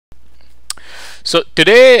So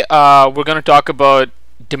today we're going to talk about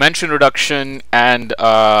dimension reduction and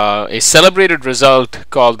a celebrated result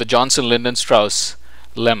called the Johnson-Lindenstrauss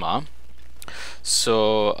lemma.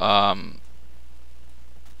 So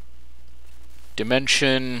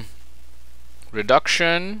dimension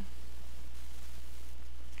reduction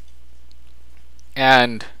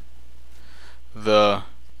and the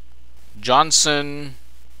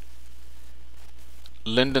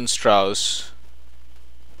Johnson-Lindenstrauss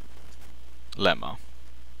lemma.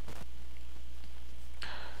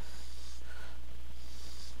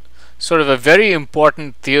 Sort of a very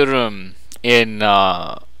important theorem in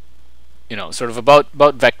sort of about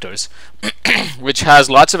vectors, which has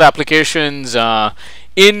lots of applications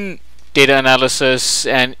in data analysis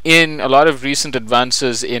and in a lot of recent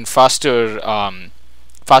advances in faster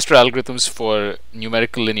algorithms for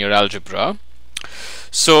numerical linear algebra.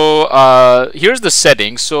 So here's the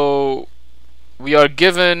setting. So we are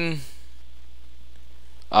given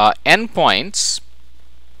n points,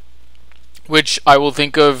 which I will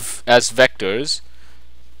think of as vectors,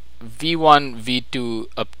 v1, v2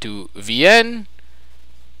 up to vn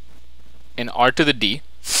in r to the d.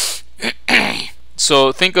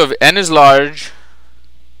 So think of n is large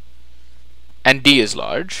and d is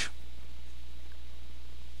large.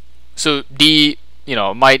 So d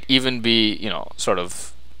might even be sort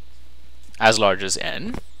of as large as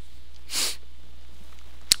n.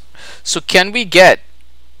 So can we get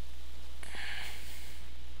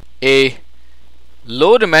a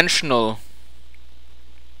low dimensional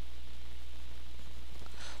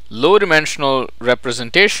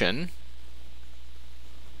representation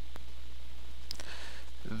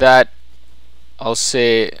that I'll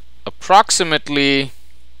say approximately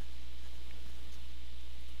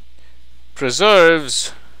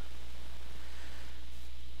preserves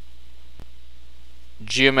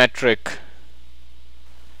geometric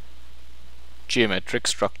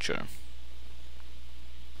structure.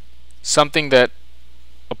 Something that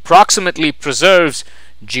approximately preserves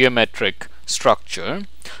geometric structure.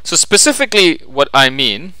 So specifically what I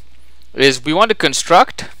mean is we want to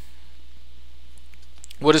construct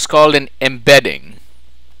what is called an embedding.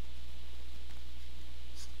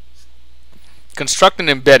 Construct an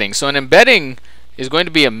embedding. So an embedding is going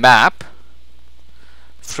to be a map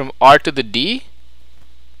from r to the d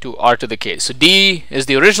to r to the k. So d is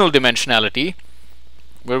the original dimensionality,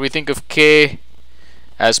 where we think of k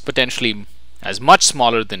as potentially as much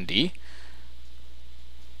smaller than d,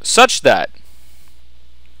 such that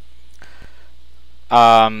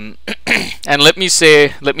and let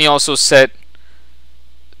me also set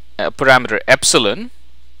a parameter epsilon,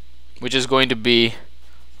 which is going to be,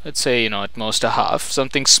 let's say, at most a half,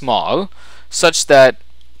 something small, such that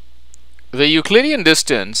the Euclidean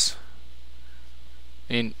distance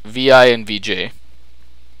in vi and vj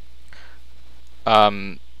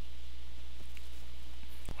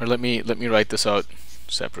or let me write this out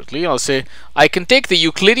separately. I'll say I can take the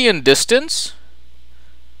Euclidean distance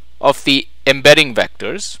of the embedding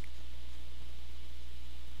vectors,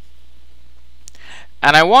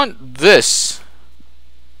 and I want this,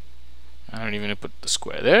 I don't even put the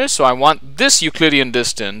square there, so I want this Euclidean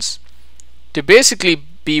distance to basically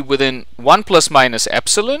be within 1 plus minus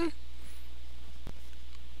epsilon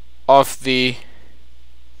of the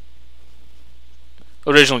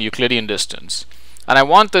original Euclidean distance. And I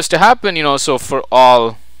want this to happen, so for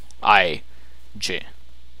all I, j.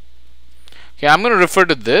 Okay, I'm going to refer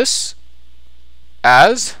to this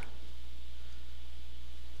as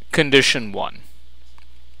condition 1,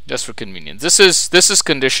 just for convenience. This is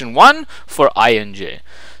condition 1 for I and j.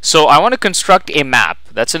 So I want to construct a map,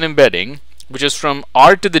 that's an embedding, which is from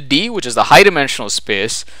r to the d, which is the high dimensional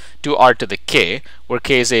space, to r to the k, where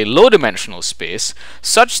k is a low dimensional space,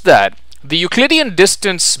 such that the Euclidean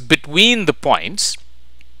distance between the points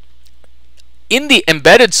in the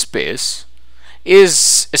embedded space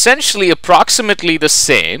is essentially approximately the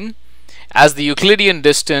same as the Euclidean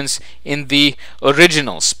distance in the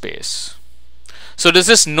original space. So does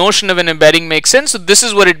this notion of an embedding make sense? So this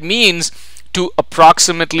is what it means to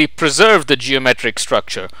approximately preserve the geometric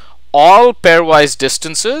structure. All pairwise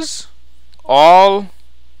distances are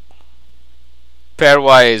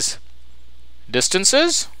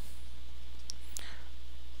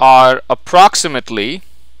approximately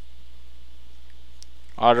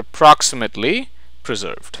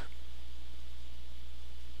preserved,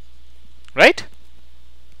 right?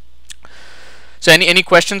 So any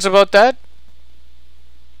questions about that?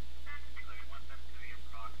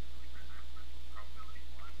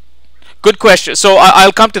 Good question. So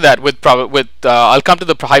I'll come to that I'll come to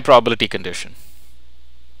the high probability condition.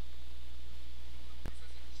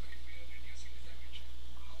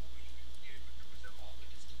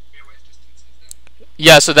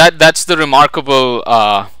 Yeah, so that's the remarkable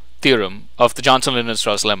theorem of the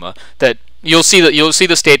Johnson-Lindenstrauss lemma, that you'll see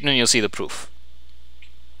the statement, you'll see the proof.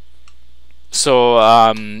 So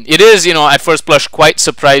it is, at first blush quite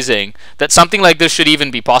surprising that something like this should even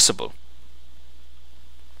be possible.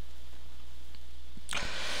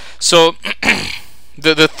 So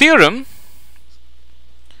the theorem,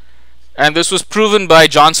 and this was proven by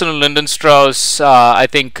Johnson and Lindenstrauss, I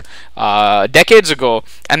think, decades ago.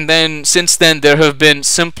 And then since then, there have been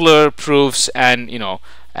simpler proofs and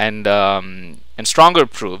and stronger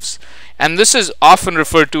proofs. And this is often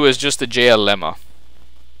referred to as just the JL lemma.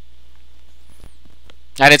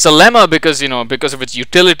 And it's a lemma because because of its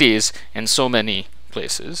utilities in so many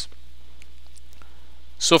places.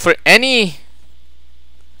 So for any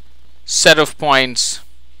set of points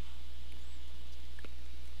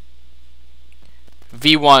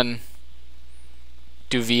v1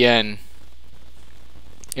 to vn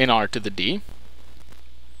in R to the d,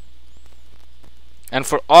 and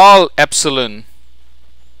for all epsilon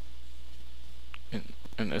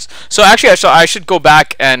in this. So actually, I should go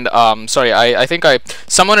back and sorry, I think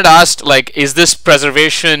someone had asked, like, is this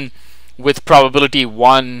preservation with probability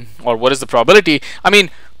 1, or what is the probability? I mean,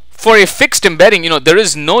 for a fixed embedding, there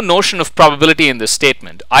is no notion of probability in this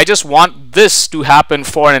statement. I just want this to happen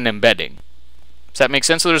for an embedding. Does that make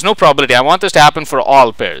sense? So there's no probability. I want this to happen for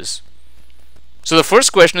all pairs. So the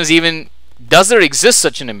first question is, even does there exist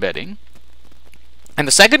such an embedding? And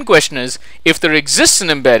the second question is, if there exists an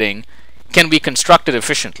embedding, can we construct it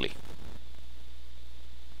efficiently?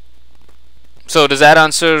 So does that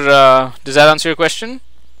answer your question?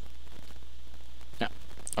 Yeah.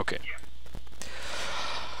 Okay.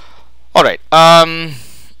 All right.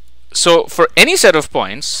 So for any set of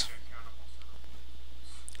points,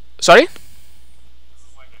 sorry,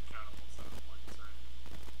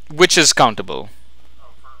 which is countable?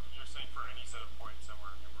 You're saying for any set of points that we're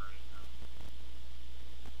enumerating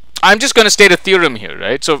now. I'm just going to state a theorem here,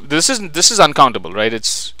 right? So this is uncountable, right?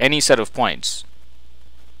 It's any set of points.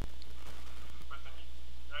 But then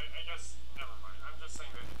I guess never mind. I'm just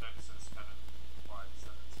saying the index is kind of implies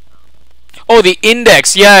that it's countable. Oh, the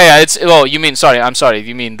index. Yeah. It's, oh, you mean, sorry. I'm sorry.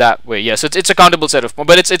 You mean that way. Yes, it's a countable set of points,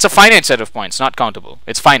 but it's a finite set of points, not countable.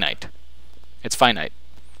 It's finite. It's finite.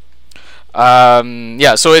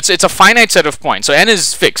 Yeah, so it's a finite set of points. So n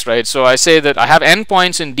is fixed, right? So I say that I have n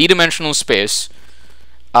points in d-dimensional space.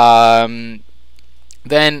 Then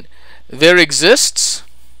there exists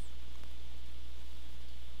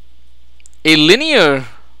a linear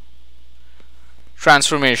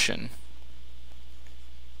transformation.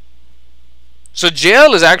 So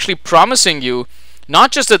JL is actually promising you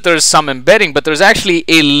not just that there's some embedding, but there's actually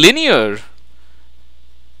a linear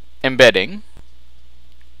embedding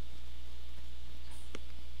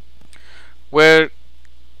where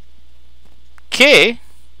k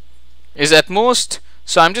is at most,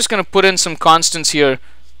 so I'm just going to put in some constants here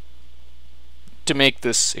to make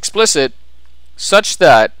this explicit, such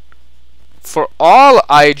that for all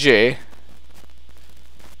ij,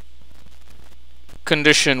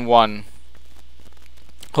 condition 1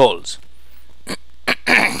 holds.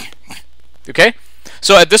 Okay?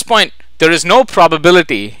 So at this point, there is no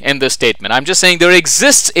probability in this statement. I'm just saying there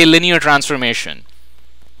exists a linear transformation.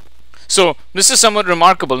 So this is somewhat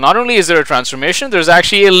remarkable. Not only is there a transformation, there's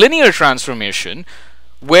actually a linear transformation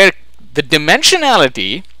where the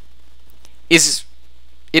dimensionality is,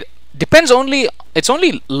 it's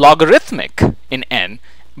only logarithmic in n,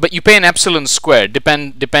 but you pay an epsilon squared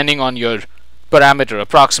depending on your parameter,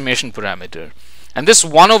 approximation parameter. And this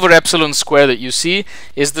 1 over epsilon square that you see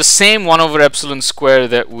is the same 1 over epsilon square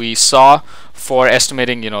that we saw for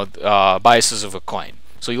estimating, biases of a coin.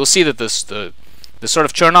 So you'll see that the sort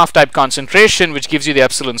of Chernoff type concentration, which gives you the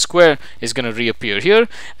epsilon square, is going to reappear here,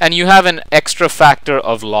 and you have an extra factor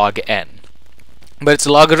of log n. But it's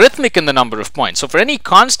logarithmic in the number of points. So for any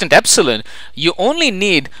constant epsilon, you only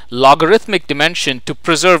need logarithmic dimension to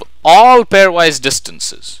preserve all pairwise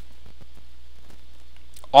distances.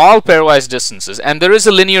 All pairwise distances, and there is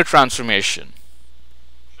a linear transformation.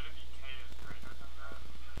 Should it be k is greater than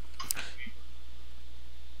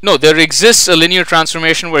that? No, there exists a linear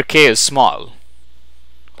transformation where k is small.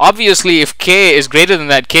 Obviously, if k is greater than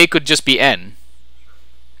that, k could just be n.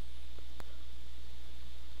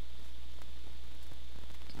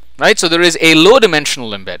 Right? So there is a low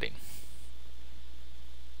dimensional embedding.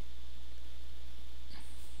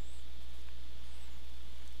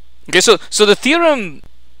 Okay, so the theorem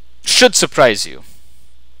should surprise you.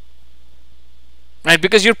 Right?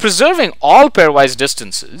 Because you're preserving all pairwise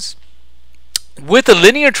distances with a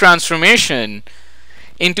linear transformation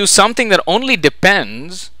into something that only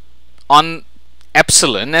depends on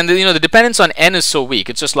epsilon, and the dependence on n is so weak,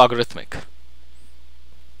 it's just logarithmic.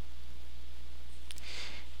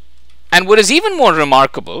 And what is even more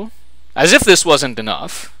remarkable, as if this wasn't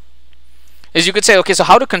enough, is you could say, okay, so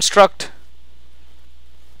how to construct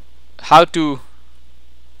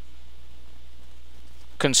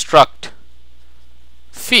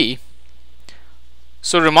phi.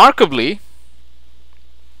 So remarkably,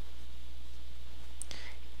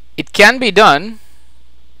 it can be done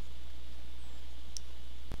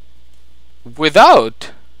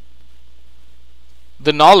without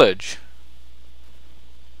the knowledge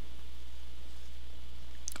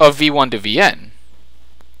of v1 to vn.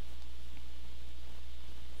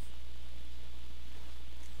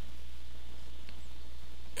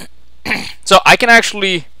 So I can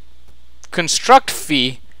actually construct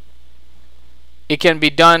phi. It can be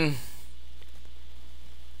done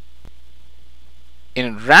in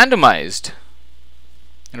a randomized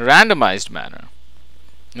manner.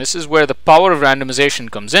 This is where the power of randomization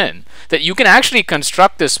comes in, that you can actually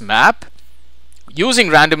construct this map using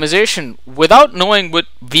randomization without knowing what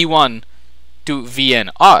v1 to vn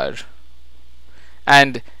are.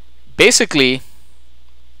 And basically,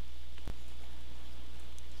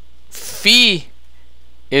 phi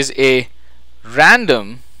is a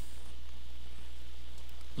random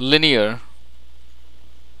linear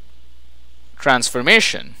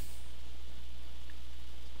transformation.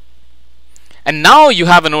 And now you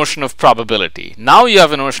have a notion of probability.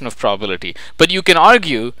 But you can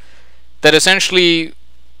argue that essentially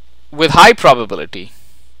with high probability,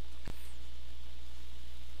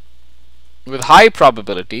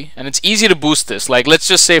 and it's easy to boost this. Like, let's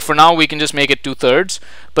just say for now we can just make it 2/3,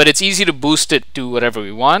 but it's easy to boost it to whatever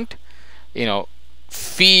we want.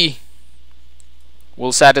 Phi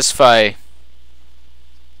will satisfy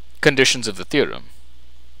conditions of the theorem.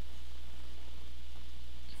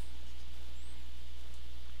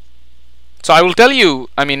 So I will tell you,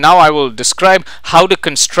 now I will describe how to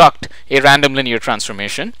construct a random linear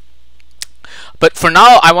transformation. But for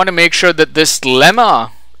now, I want to make sure that this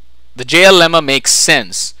lemma, the JL lemma, makes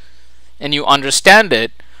sense and you understand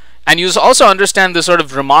it, and you also understand this sort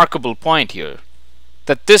of remarkable point here,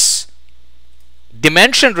 that this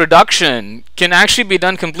dimension reduction can actually be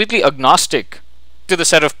done completely agnostic to the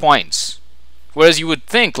set of points. Whereas you would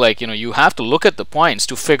think, like, you have to look at the points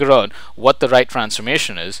to figure out what the right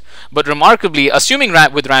transformation is. But remarkably, assuming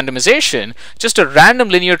with randomization, just a random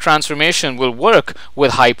linear transformation will work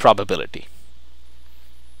with high probability.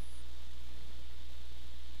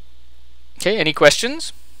 Okay, any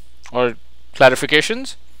questions or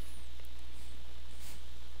clarifications?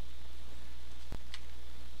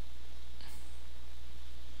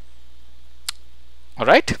 All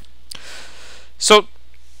right. So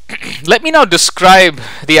let me now describe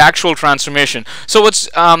the actual transformation. So what's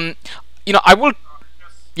I will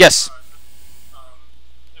yes.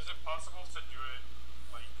 Is it possible to do it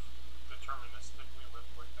like deterministically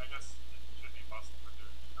with I guess it should be possible to do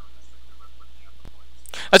it deterministically with looking at the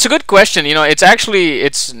points. That's a good question.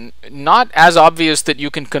 It's not as obvious that you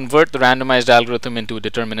can convert the randomized algorithm into a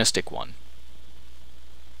deterministic one.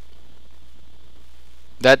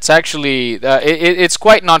 That's actually it's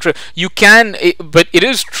quite not true. You can, but it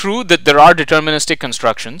is true that there are deterministic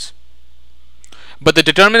constructions. But the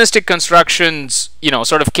deterministic constructions,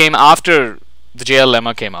 sort of came after the JL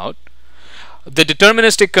lemma came out. The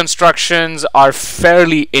deterministic constructions are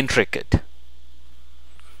fairly intricate.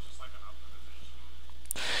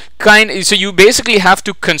 So you basically have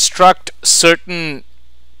to construct certain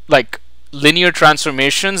linear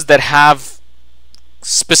transformations that have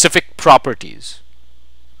specific properties.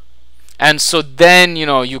 And so then,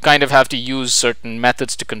 you kind of have to use certain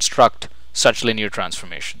methods to construct such linear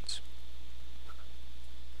transformations.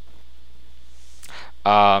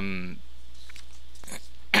 And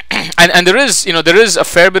there is a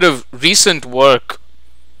fair bit of recent work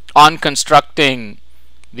on constructing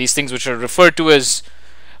these things, which are referred to as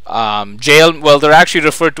JL. Well, they're actually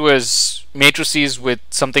referred to as matrices with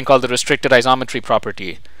something called the restricted isometry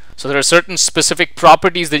property. So there are certain specific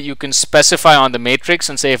properties that you can specify on the matrix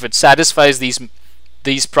and say if it satisfies these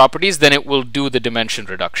properties, then it will do the dimension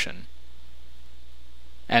reduction.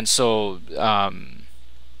 And so,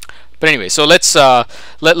 but anyway, so let's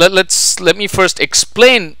let me first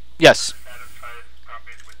explain. Yes.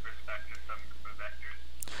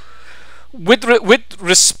 With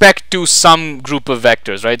respect to some group of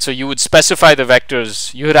vectors, right? So you would specify the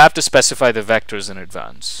vectors. You would have to specify the vectors in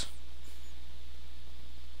advance.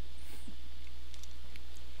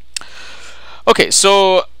 Okay,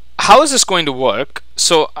 so how is this going to work?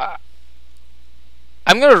 So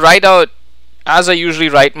I'm going to write out, as I usually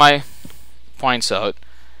write my points out,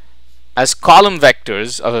 as column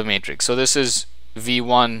vectors of a matrix. So this is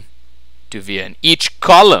v1 to vn. Each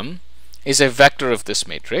column is a vector of this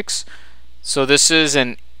matrix. So this is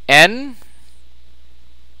an n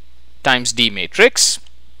times d matrix.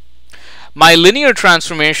 My linear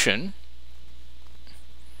transformation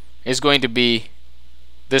is going to be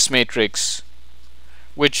this matrix,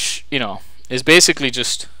 which, you know, is basically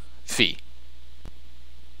just phi.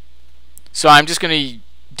 So I'm just going to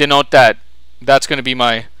denote that that's going to be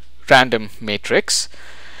my random matrix.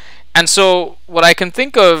 And so what I can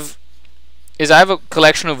think of is I have a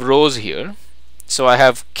collection of rows here. So I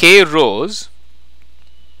have k rows,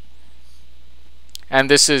 and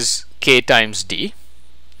this is k times d.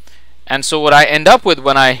 And so what I end up with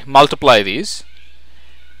when I multiply these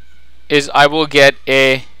is I will get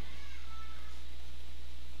a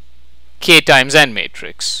k times n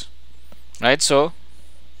matrix, right? So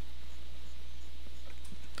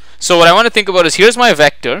what I want to think about is, here's my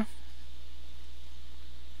vector.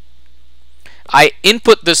 I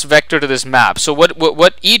input this vector to this map. So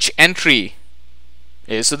what each entry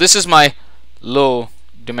is, so this is my low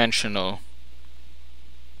dimensional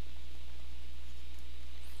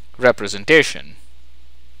representation.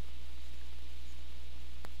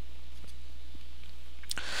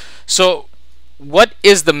 So what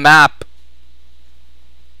is the map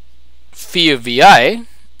phi of vi?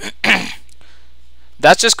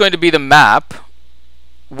 That's just going to be the map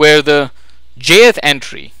where the jth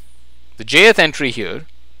entry here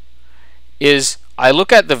is, I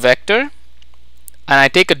look at the vector and I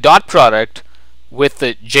take a dot product with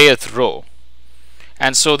the jth row.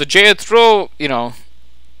 And so the jth row, you know,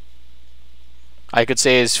 I could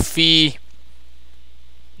say is phi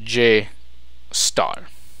j star,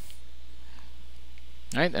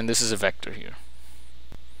 right? And this is a vector here.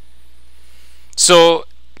 So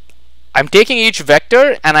I'm taking each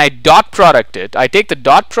vector and I dot product it. I take the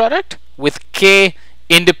dot product with k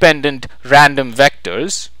independent random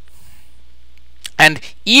vectors, and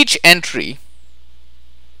each entry,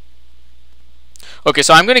 okay,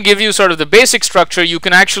 so I'm going to give you sort of the basic structure. You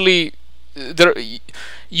can actually,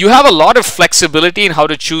 you have a lot of flexibility in how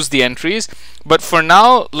to choose the entries, but for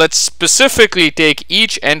now let's specifically take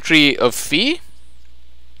each entry of phi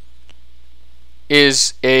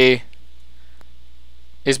is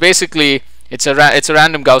basically it's a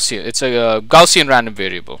random Gaussian, it's a Gaussian random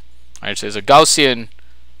variable, right? So it's a Gaussian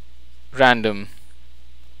random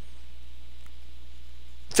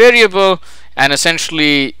variable and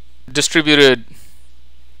essentially distributed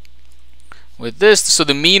with this. So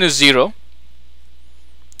the mean is 0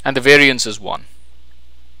 and the variance is 1.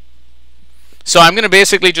 So I'm going to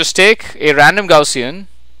basically just take a random Gaussian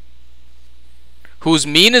whose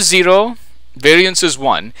mean is 0, variance is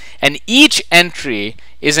 1, and each entry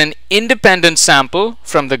is an independent sample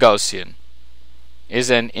from the Gaussian, is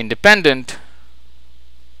an independent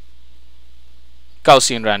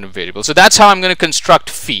Gaussian random variable. So that's how I'm going to construct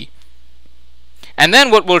phi. And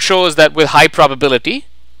then what we'll show is that with high probability,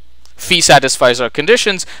 phi satisfies our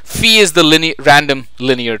conditions. Phi is the random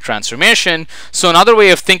linear transformation. So another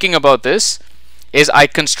way of thinking about this is I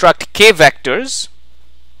construct k vectors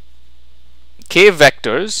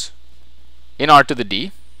in R to the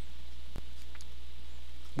d,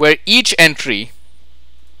 where each entry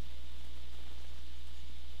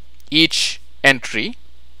is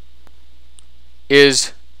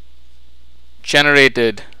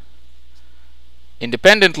generated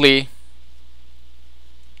independently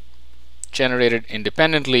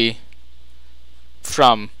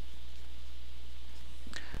from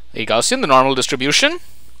a Gaussian, the normal distribution.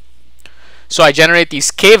 So I generate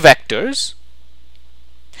these k vectors,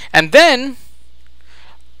 and then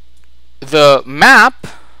the map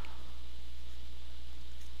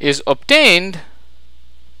is obtained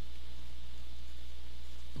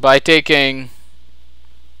by taking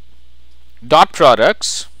dot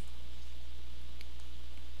products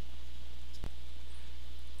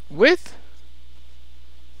with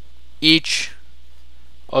each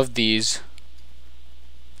of these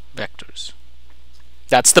vectors.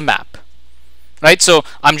 That's the map, right? So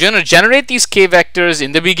I'm going to generate these k vectors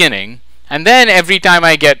in the beginning, and then every time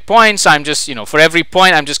I get points, I'm just, you know, for every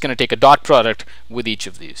point I'm just going to take a dot product with each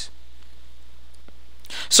of these.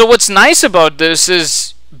 So what's nice about this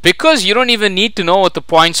is, because you don't even need to know what the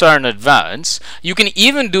points are in advance, you can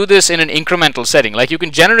even do this in an incremental setting. Like, you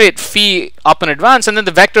can generate phi up in advance, and then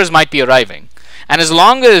the vectors might be arriving. And as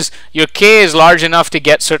long as your k is large enough to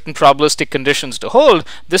get certain probabilistic conditions to hold,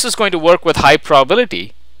 this is going to work with high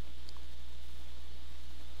probability.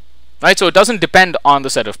 Right? So it doesn't depend on the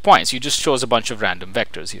set of points. You just chose a bunch of random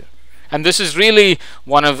vectors here. And this is really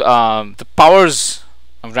one of the powers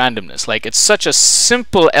of randomness. Like, it's such a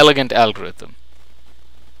simple, elegant algorithm.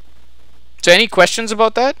 So any questions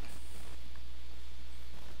about that?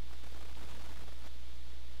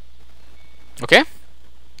 Okay.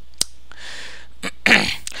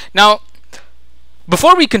 Now,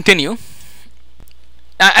 before we continue,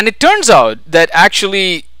 and it turns out that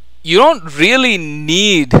actually you don't really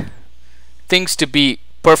need things to be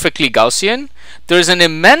perfectly Gaussian. There's an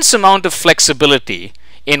immense amount of flexibility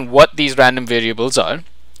in what these random variables are.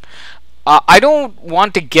 I don't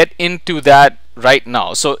want to get into that right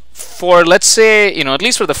now. So for, let's say, at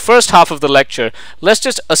least for the first half of the lecture, let's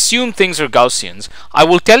just assume things are Gaussians. I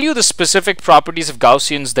will tell you the specific properties of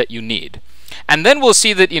Gaussians that you need. And then we'll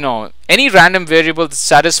see that, any random variable that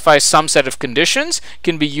satisfies some set of conditions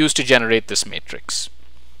can be used to generate this matrix.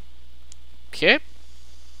 Okay.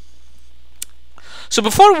 So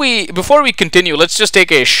before we continue, let's just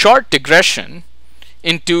take a short digression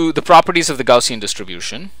into the properties of the Gaussian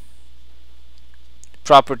distribution.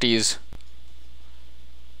 Properties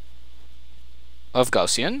of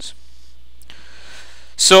Gaussians.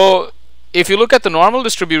 So if you look at the normal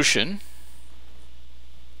distribution,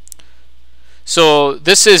 so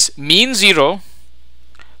this is mean 0,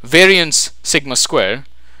 variance sigma square.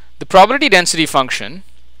 The probability density function,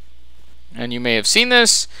 and you may have seen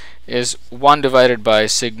this, is 1 divided by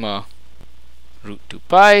sigma root 2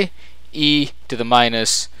 pi e to the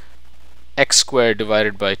minus x squared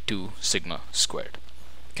divided by 2 sigma squared.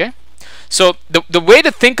 Okay, so the way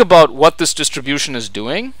to think about what this distribution is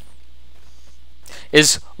doing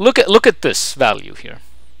is look at this value here.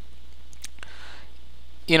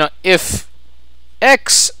 If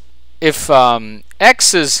x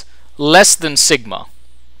is less than sigma,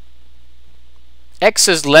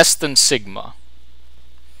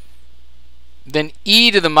 then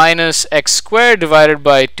e to the minus x squared divided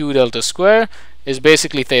by 2 delta square is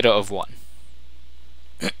basically theta of 1.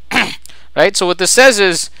 Right? So what this says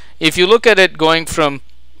is, if you look at it going from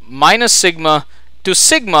minus sigma to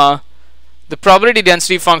sigma, the probability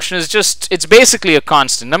density function is it's basically a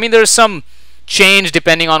constant. I mean, there's some change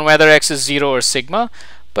depending on whether x is 0 or sigma,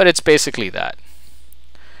 but it's basically that.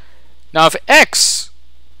 Now if x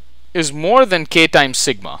is more than k times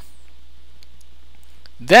sigma,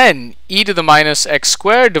 then e to the minus x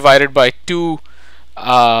squared divided by 2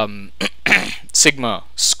 sigma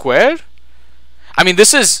squared. I mean,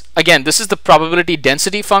 this is the probability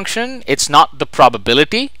density function. It's not the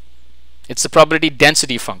probability. It's the probability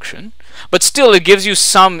density function. But still, it gives you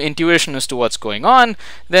some intuition as to what's going on.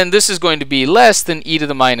 Then this is going to be less than e to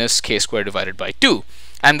the minus k squared divided by 2.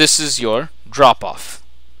 And this is your drop-off.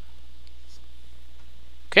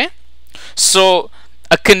 Okay? So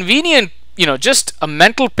a convenient, just a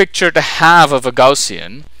mental picture to have of a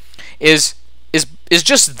Gaussian is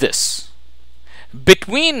just this.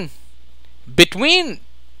 Between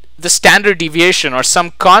the standard deviation or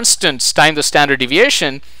some constants times the standard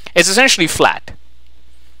deviation is essentially flat,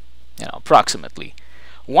 approximately.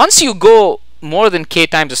 Once you go more than k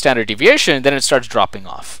times the standard deviation, then it starts dropping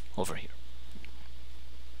off over here.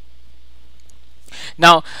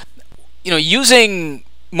 Now, using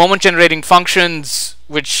moment generating functions,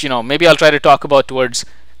 which maybe I'll try to talk about towards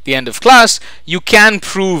the end of class, you can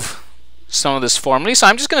prove some of this formally. So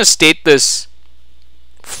I'm just going to state this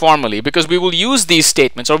formally because we will use these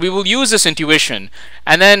statements, or we will use this intuition,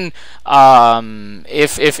 and then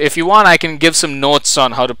if you want, I can give some notes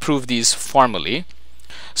on how to prove these formally.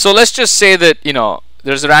 So let's just say that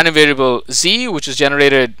there's a random variable z which is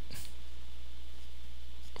generated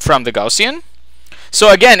from the Gaussian.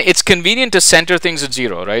 So again, it's convenient to center things at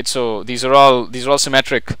 0, right? So these are all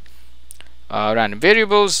symmetric random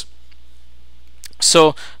variables.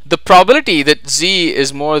 So the probability that z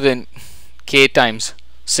is more than k times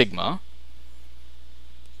sigma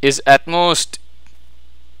is at most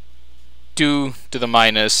 2 to the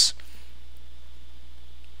minus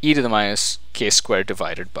e to the minus k squared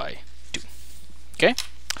divided by 2. Okay,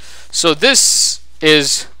 so this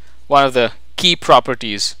is one of the key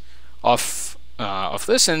properties of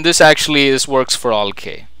this, and this works for all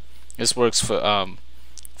k. This works for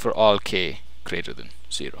all k greater than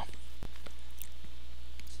 0.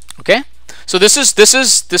 Okay, so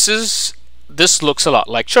this looks a lot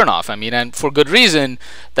like Chernoff. I mean, and for good reason,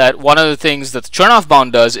 that one of the things that the Chernoff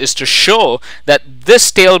bound does is to show that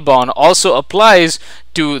this tail bound also applies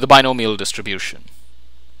to the binomial distribution,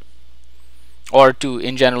 or to,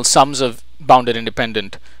 in general, sums of bounded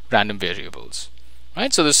independent random variables.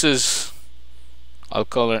 Right? So this is, I'll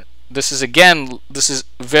call it, this is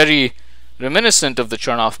very reminiscent of the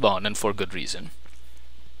Chernoff bound, and for good reason.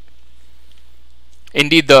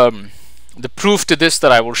 Indeed, the proof to this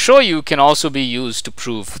that I will show you can also be used to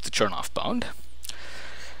prove the Chernoff bound.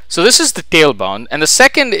 So this is the tail bound, and the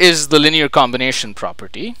second is the linear combination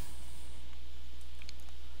property.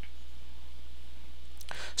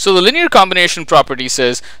 So the linear combination property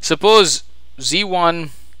says, suppose Z1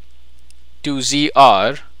 to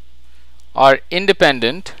ZR are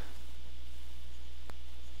independent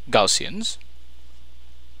Gaussians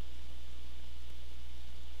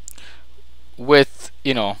with,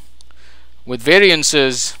 with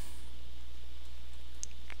variances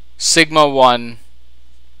sigma 1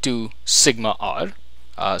 to sigma r,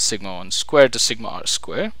 sigma 1 square to sigma r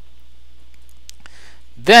square.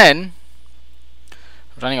 Then,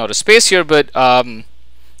 running out of space here, but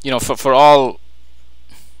for all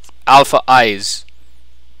alpha i's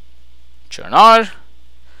which are in R,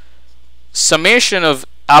 summation of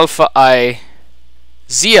alpha I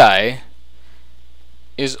zi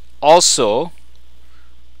is also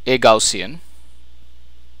a Gaussian,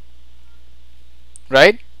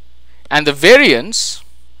 right? And the variance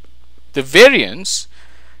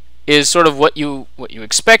is sort of what you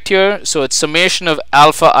expect here. So it's summation of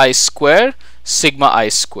alpha I square sigma I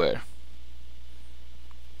square.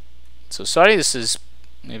 So sorry, this is,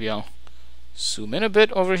 maybe I'll zoom in a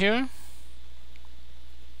bit over here.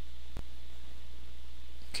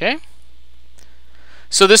 Okay.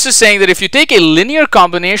 So this is saying that if you take a linear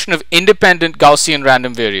combination of independent Gaussian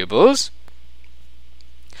random variables,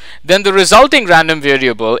 then the resulting random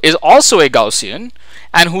variable is also a Gaussian,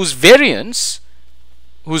 and whose variance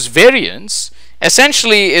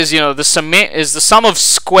essentially is the sum of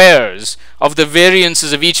squares of the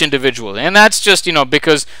variances of each individual, and that's just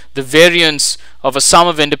because the variance of a sum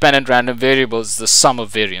of independent random variables is the sum of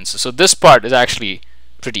variances. So this part is actually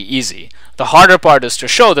pretty easy. The harder part is to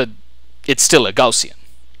show that it's still a Gaussian.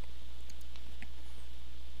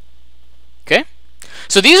 Okay,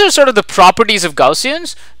 so these are sort of the properties of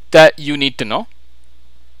Gaussians that you need to know,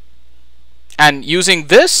 and using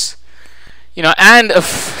this, and a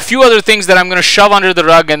few other things that I'm going to shove under the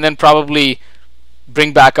rug and then probably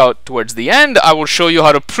bring back out towards the end, I will show you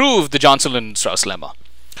how to prove the Johnson-Lindenstrauss lemma.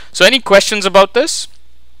 So any questions about this?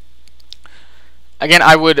 Again,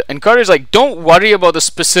 I would encourage, don't worry about the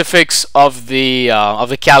specifics of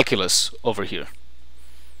the calculus over here,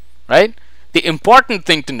 right? The important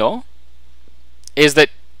thing to know is that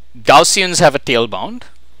Gaussians have a tail bound,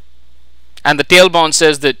 and the tail bound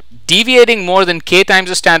says that deviating more than k times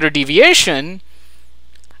the standard deviation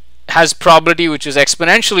has probability which is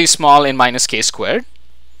exponentially small in minus k squared,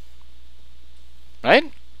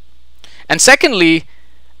 right? And secondly,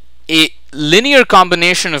 a linear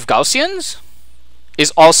combination of Gaussians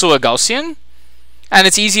is also a Gaussian, and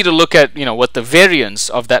it's easy to look at what the variance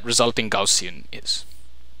of that resulting Gaussian is.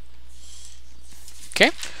 Okay,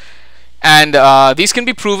 and these can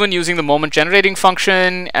be proven using the moment generating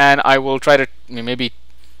function, and I will try to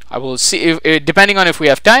I will see if, depending on if we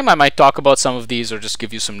have time, I might talk about some of these or just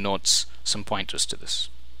give you some notes, some pointers to this.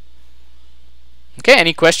 Okay,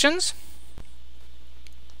 any questions?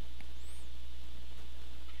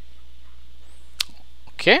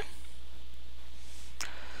 Okay.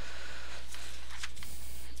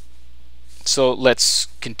 So let's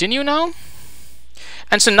continue now.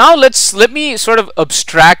 And so now let me sort of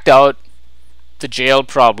abstract out the JL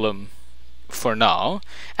problem for now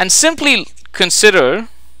and simply consider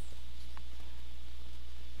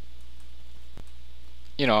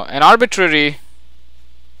an arbitrary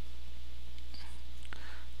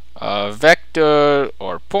vector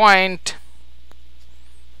or point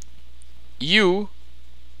u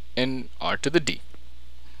in R to the D.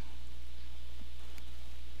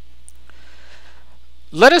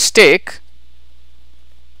 Let us take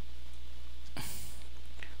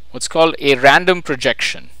what's called a random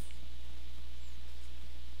projection.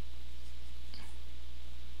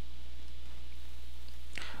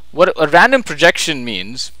 What a random projection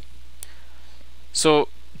means, so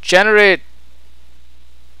generate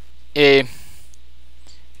a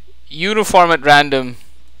uniform at random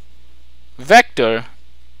vector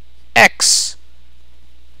x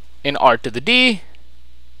in R to the D,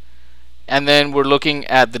 and then we're looking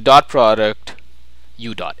at the dot product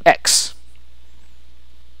u dot x.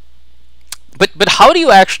 But how do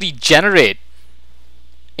you actually generate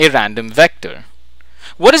a random vector?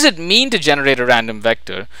 What does it mean to generate a random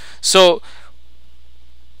vector? So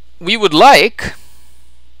we would like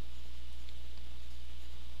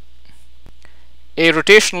a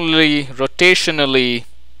rotationally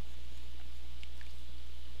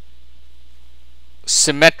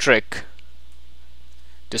symmetric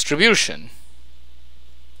distribution.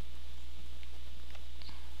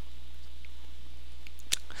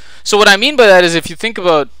 So what I mean by that is, if you think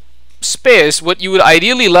about space, what you would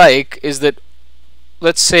ideally like is that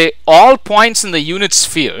let's say all points in the unit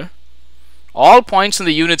sphere, all points in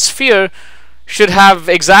the unit sphere should have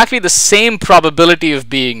exactly the same probability of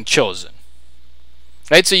being chosen.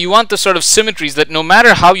 Right? So you want the sort of symmetries that no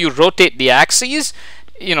matter how you rotate the axes,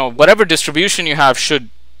 you know, whatever distribution you have should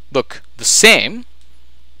look the same.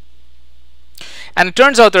 And it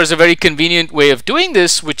turns out there's a very convenient way of doing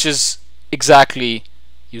this, which is exactly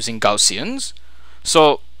using Gaussians.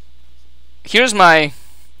 So here's my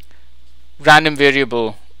random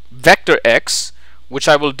variable vector x, which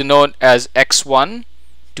I will denote as x1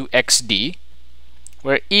 to xd,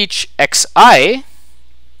 where each xi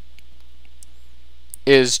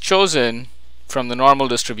is chosen from the normal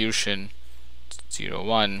distribution 0,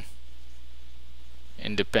 1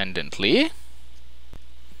 independently.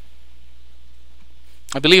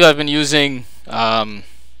 I believe I've been using, let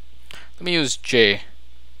me use j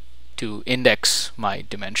to index my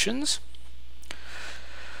dimensions.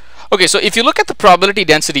 Okay, so if you look at the probability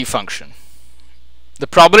density function, the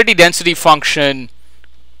probability density function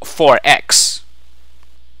for x,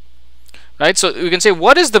 right? So we can say,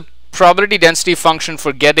 what is the probability density function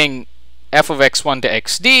for getting f of x1 to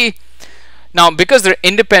xd? Now, because they're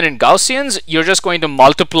independent Gaussians, you're just going to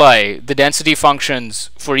multiply the density functions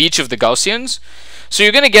for each of the Gaussians. So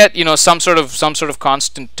you're going to get, you know, some sort of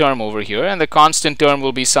constant term over here, and the constant term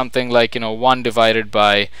will be something like, you know, 1 divided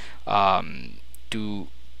by 2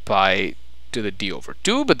 pi to the d over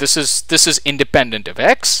 2. But this is independent of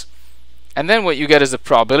x. And then what you get is the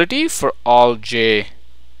probability for all j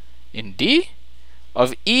in d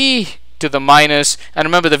of e to the minus, and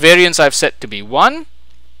remember the variance I've set to be 1,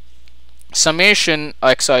 summation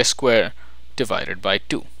xi square divided by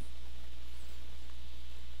 2.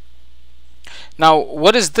 Now,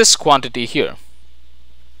 what is this quantity here?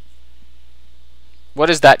 What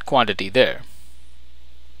is that quantity there?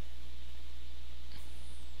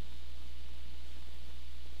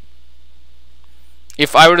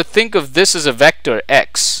 If I were to think of this as a vector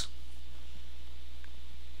x,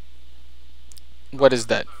 what is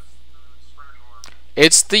that?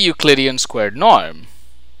 It's the Euclidean squared norm.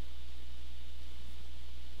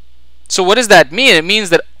 So what does that mean? It means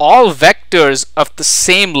that all vectors of the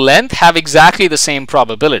same length have exactly the same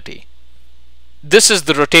probability. This is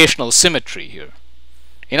the rotational symmetry here.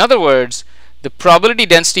 In other words, the probability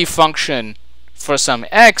density function for some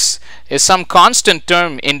x is some constant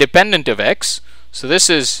term independent of x. So this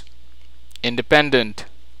is independent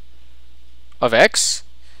of x,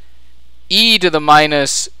 e to the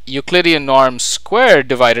minus Euclidean norm squared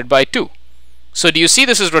divided by 2. So do you see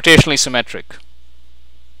this is rotationally symmetric?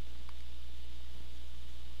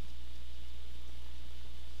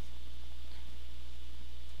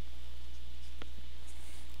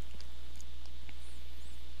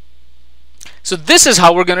 So this is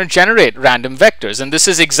how we're going to generate random vectors, and this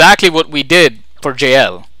is exactly what we did for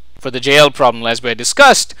JL. For the JL problem, as we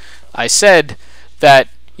discussed, I said that,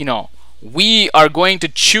 you know, we are going to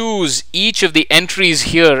choose each of the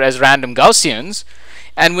entries here as random Gaussians,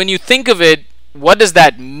 and when you think of it, what does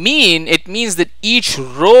that mean? It means that each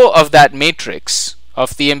row of that matrix,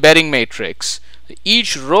 of the embedding matrix,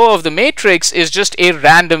 each row of the matrix is just a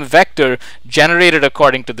random vector generated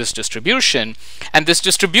according to this distribution. And this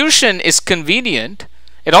distribution is convenient.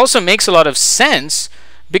 It also makes a lot of sense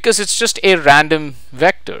because it's just a random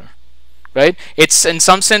vector, right? It's in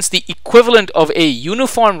some sense the equivalent of a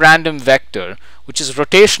uniform random vector, which is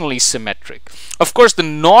rotationally symmetric. Of course, the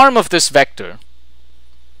norm of this vector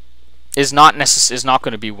is not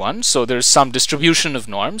going to be 1, so there's some distribution of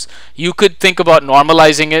norms. You could think about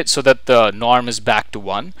normalizing it so that the norm is back to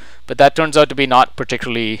 1, but that turns out to be not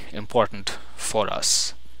particularly important for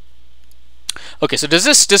us. Okay, so does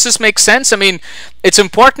this make sense? I mean, it's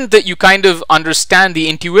important that you kind of understand the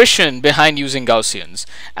intuition behind using Gaussians,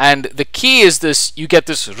 and the key is this: you get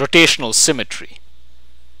this rotational symmetry.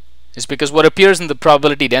 It's because what appears in the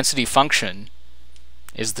probability density function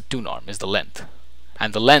is the 2 norm, is the length,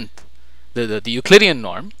 and the length, the Euclidean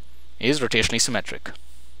norm, is rotationally symmetric.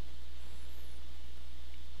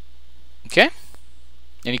 Okay?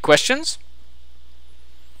 Any questions?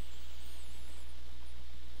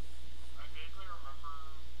 I vaguely remember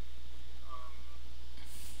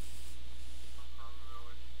a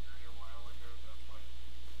probability theory a while ago that like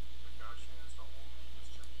the Gaussian is the only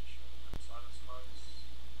distribution that satisfies,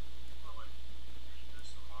 or like maybe there's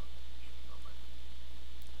some modification, but like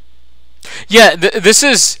Yeah, this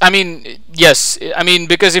is, I mean, yes, I mean,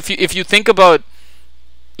 because if you think about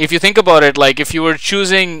it, like if you were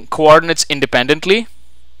choosing coordinates independently,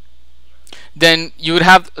 then you would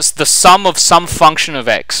have the sum of some function of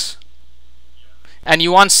x, and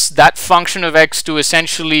you want that function of x to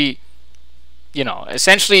essentially you know,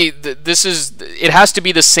 essentially it has to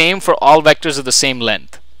be the same for all vectors of the same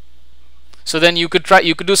length. So then you could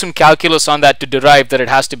do some calculus on that to derive that it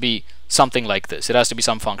has to be something like this. It has to be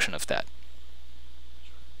some function of that.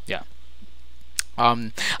 Yeah.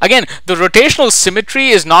 Again, the rotational symmetry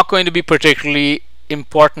is not going to be particularly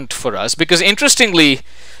important for us, because interestingly,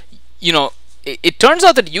 you know, it turns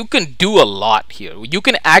out that you can do a lot here. You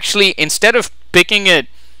can actually, instead of picking it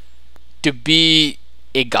to be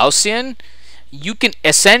a Gaussian, you can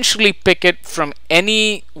essentially pick it from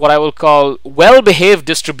any, what I will call, well-behaved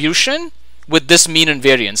distribution with this mean and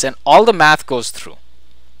variance, and all the math goes through.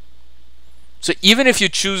 So even if you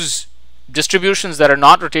choose distributions that are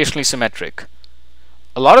not rotationally symmetric,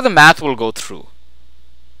 a lot of the math will go through.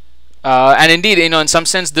 And indeed, you know, in some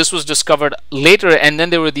sense, this was discovered later, and then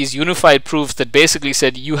there were these unified proofs that basically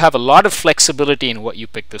said you have a lot of flexibility in what you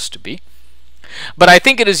pick this to be. But I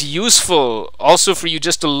think it is useful also for you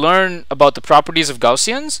just to learn about the properties of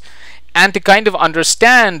Gaussians and to kind of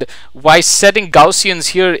understand why setting Gaussians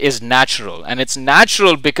here is natural. And it's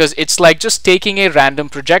natural because it's like just taking a random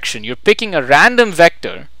projection. You're picking a random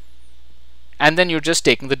vector, and then you're just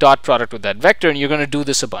taking the dot product with that vector, and you're going to do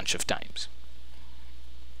this a bunch of times.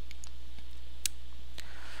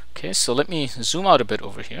 Okay, so let me zoom out a bit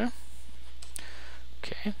over here.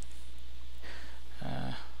 Okay.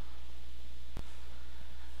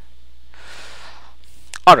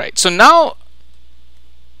 All right, so now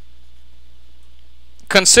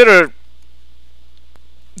consider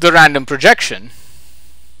the random projection.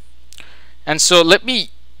 And so let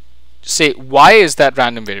me say, y is that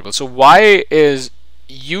random variable. So y is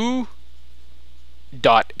u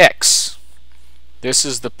dot x. This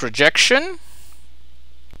is the projection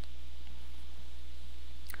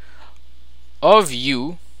of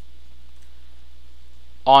u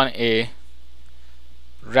on a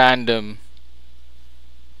random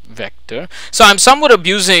vector. So I'm somewhat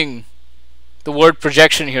abusing the word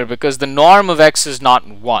projection here because the norm of x is not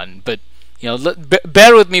 1, but you know,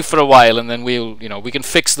 bear with me for a while, and then we'll, you know, we can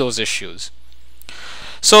fix those issues.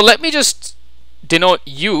 So let me just denote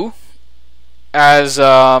u as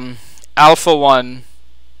alpha 1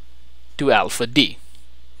 to alpha d,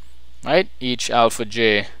 right? Each alpha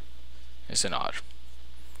j is an r.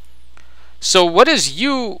 So what is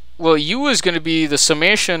u? Well, u is going to be the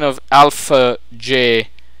summation of alpha j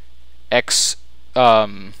x,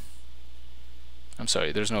 I'm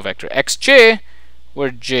sorry, there's no vector, xj,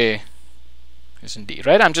 where j is in d,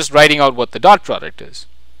 right? I'm just writing out what the dot product is.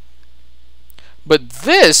 But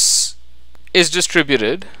this is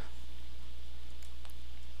distributed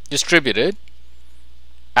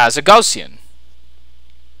as a Gaussian,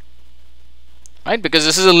 right? Because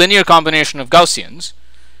this is a linear combination of Gaussians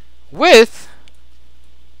with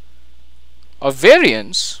a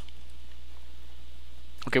variance.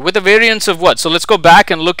 Okay, with a variance of what? So let's go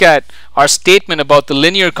back and look at our statement about the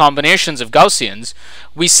linear combinations of Gaussians.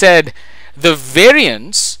 We said the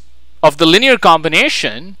variance of the linear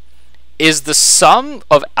combination is the sum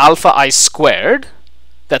of alpha I squared,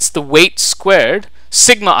 that's the weight squared,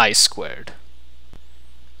 sigma I squared.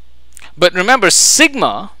 But remember,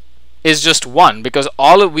 sigma is just 1 because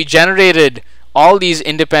we generated all these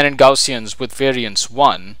independent Gaussians with variance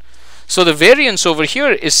 1. So the variance over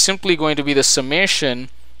here is simply going to be the summation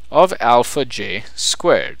of alpha j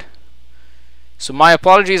squared. So my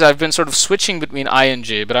apologies, I've been sort of switching between I and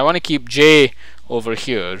j, but I want to keep j over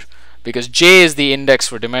here because j is the index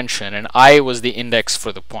for dimension and I was the index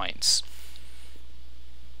for the points.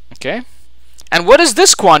 Okay? And what is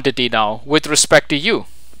this quantity now with respect to u?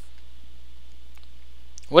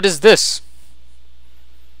 What is this?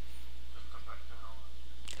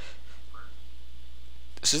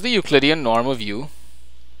 This is the Euclidean norm of u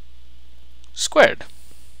squared.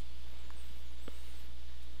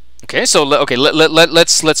 Okay, so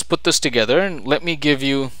let's put this together, and let me give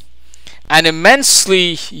you an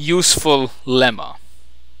immensely useful lemma.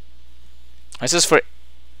 This is for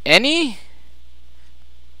any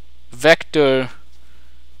vector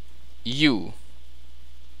u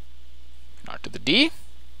r to the d,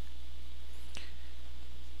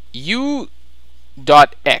 u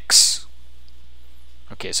dot x.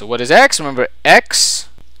 Okay, so what is x? Remember, x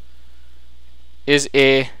is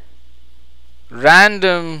a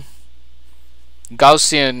random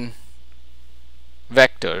Gaussian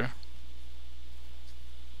vector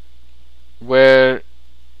where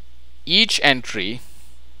each entry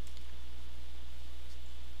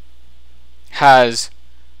has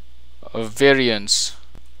a variance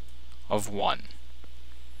of 1.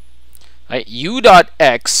 Right? U dot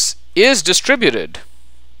x is distributed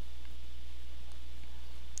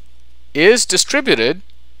as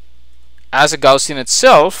a Gaussian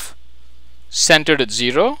itself centered at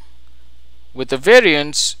 0, with the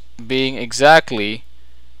variance being exactly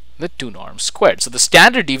the 2 norms squared. So the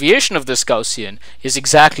standard deviation of this Gaussian is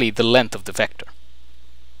exactly the length of the vector.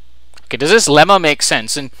 Okay, does this lemma make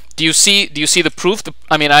sense? And do you see the proof?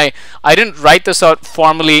 I mean, I didn't write this out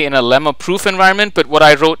formally in a lemma proof environment, but what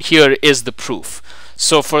I wrote here is the proof.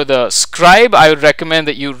 So for the scribe, I would recommend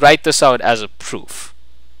that you write this out as a proof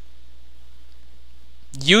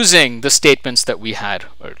using the statements that we had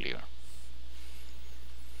earlier.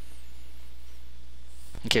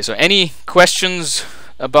 Okay, so any questions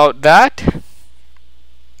about that?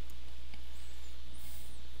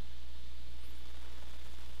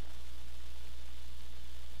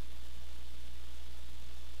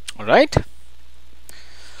 All right.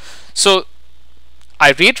 So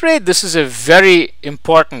I reiterate, this is a very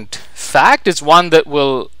important fact. It's one that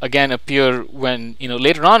will again appear when,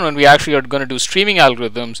 later on when we actually are going to do streaming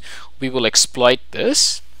algorithms, we will exploit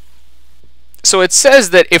this. So it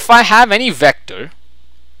says that if I have any vector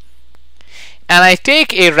and I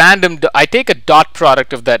take a dot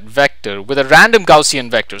product of that vector with a random Gaussian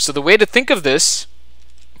vector. So the way to think of this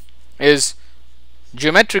is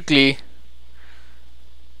geometrically,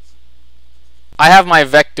 I have my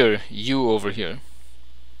vector u over here.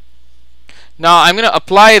 Now I'm going to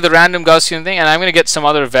apply the random Gaussian thing and I'm going to get some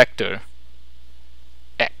other vector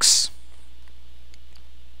x.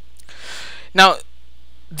 Now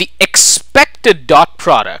the expected dot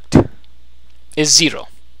product is 0,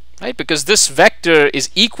 right? Because this vector is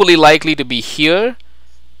equally likely to be here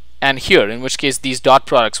and here, in which case these dot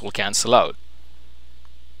products will cancel out.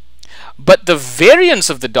 But the variance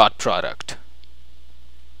of the dot product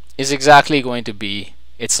is exactly going to be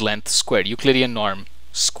its length squared, Euclidean norm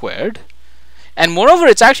squared. And moreover,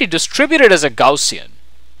 it's actually distributed as a Gaussian.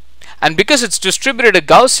 And because it's distributed a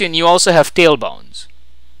Gaussian, you also have tail bounds.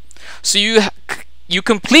 So you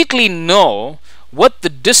completely know what the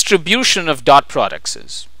distribution of dot products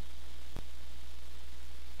is.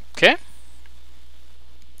 Okay?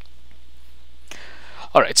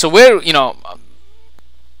 All right, so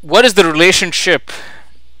what is the relationship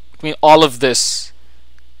between all of this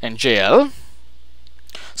and JL?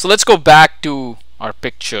 So let's go back to our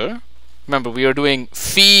picture. Remember, we are doing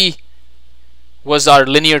phi was our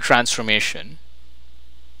linear transformation,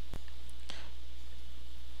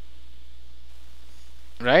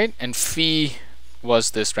 right? And phi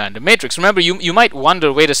was this random matrix. Remember, you might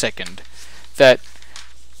wonder, wait a second, that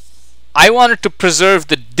I wanted to preserve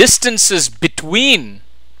the distances between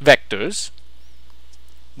vectors,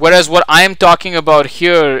 whereas what I am talking about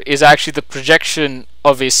here is actually the projection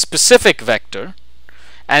of a specific vector.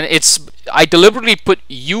 And I deliberately put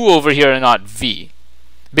u over here and not v,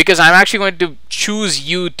 because I'm actually going to choose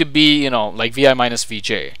u to be, like vi minus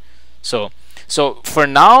vj. So for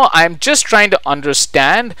now, I'm just trying to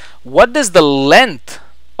understand what does the length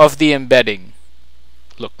of the embedding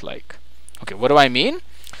look like. Okay, what do I mean?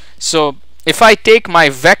 So if I take my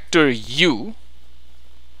vector u,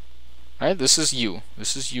 right, this is u,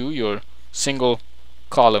 your single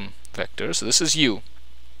column vector. So this is u.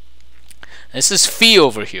 This is phi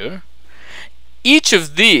over here. Each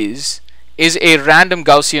of these is a random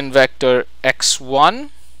Gaussian vector x1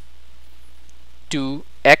 to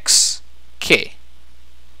xk.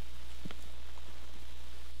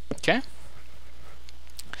 Okay.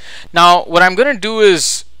 Now what I'm going to do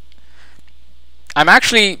is I'm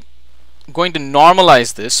actually going to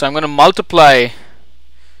normalize this. So I'm going to multiply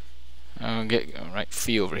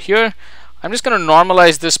phi over here. I'm just going to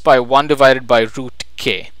normalize this by 1 divided by root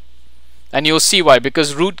k. And you'll see why,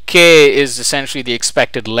 because root k is essentially the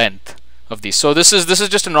expected length of these. So this is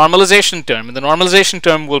just a normalization term, and the normalization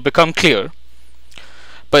term will become clear.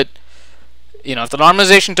 But if the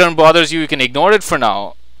normalization term bothers you, you can ignore it for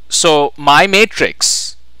now. So my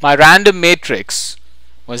matrix, my random matrix,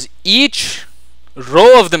 was each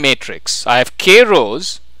row of the matrix. I have k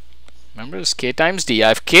rows. Remember, it's k times d. I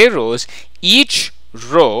have k rows. Each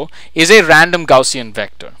row is a random Gaussian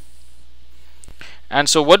vector. And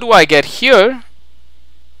so what do I get here?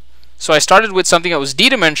 So I started with something that was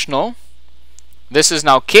d-dimensional. This is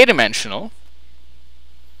now k-dimensional.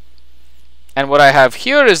 And what I have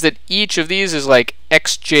here is that each of these is like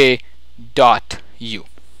xj dot u.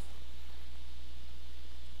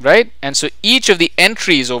 Right? And so each of the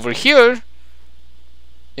entries over here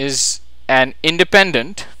is an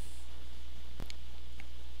independent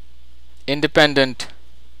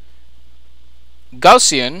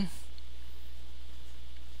Gaussian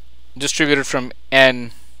distributed from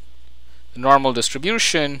n, the normal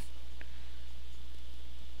distribution,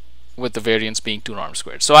 with the variance being 2 norm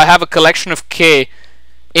squared. So I have a collection of k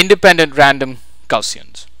independent random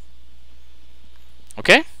Gaussians.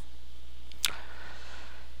 Okay?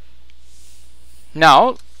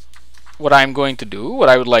 Now, what I'm going to do, what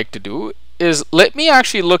I would like to do, is let me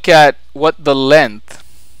actually look at what the length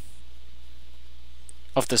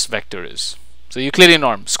of this vector is. So Euclidean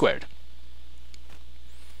norm squared.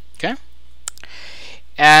 Okay?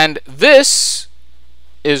 And this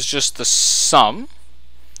is just the sum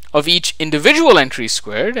of each individual entry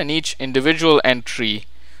squared, and each individual entry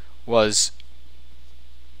was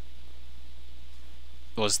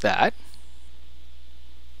that.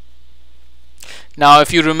 Now,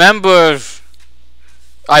 if you remember,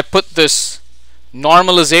 I put this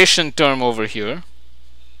normalization term over here.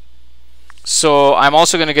 So I'm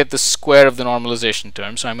also going to get the square of the normalization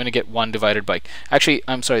term. So I'm going to get 1 divided by... Actually,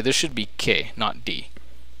 I'm sorry, this should be k, not d.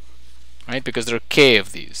 Right? Because there are k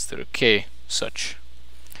of these. There are k such.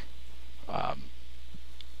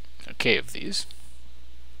 K of these.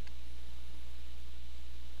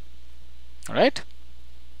 Alright?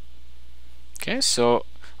 Okay, so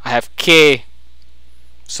I have k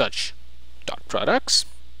such dot products.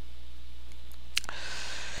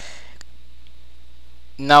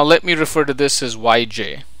 Now let me refer to this as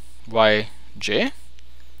yj. Yj.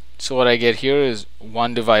 So what I get here is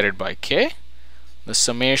 1 divided by k, the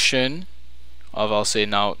summation of, I'll say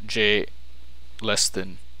now, j less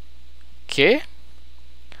than k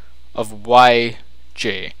of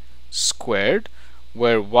yj squared,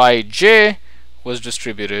 where yj was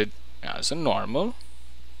distributed as a normal.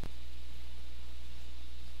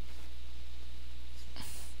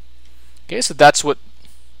 Okay, so that's what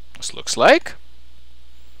this looks like.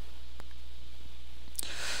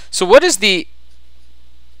 So what is the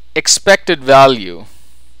expected value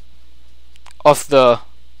of the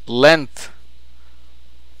length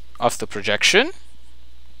of the projection?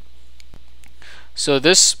 So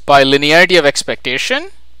this, by linearity of expectation,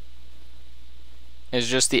 is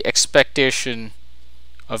just the expectation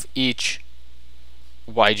of each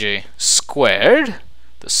yj squared,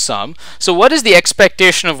 the sum. So what is the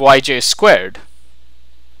expectation of yj squared?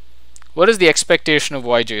 What is the expectation of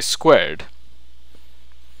yj squared?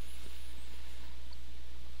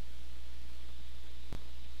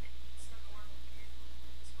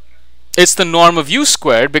 It's the norm of u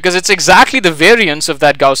squared, because it's exactly the variance of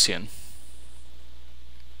that Gaussian.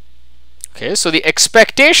 Okay, so the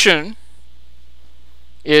expectation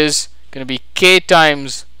is going to be k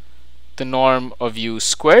times the norm of u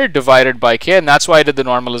squared divided by k, and that's why I did the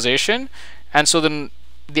normalization. And so then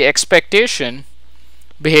the expectation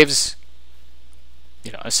behaves,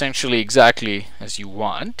 you know, essentially exactly as you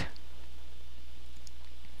want.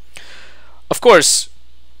 Of course,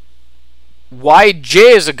 yj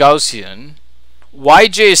is a Gaussian.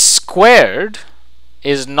 Yj squared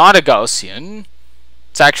is not a Gaussian.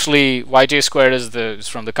 It's actually, yj squared is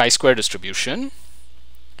from the chi-square distribution.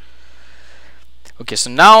 Okay,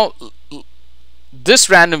 so now this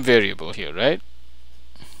random variable here, right?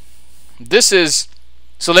 This is,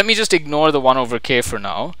 so let me just ignore the 1 over k for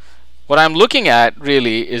now. What I'm looking at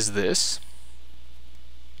really is this,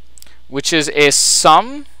 which is a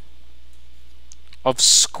sum of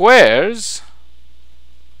squares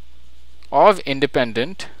of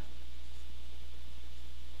independent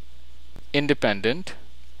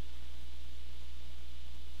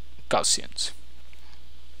Gaussians.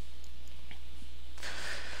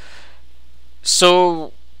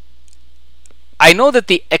 So I know that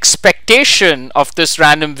the expectation of this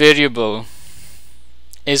random variable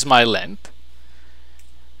is my length.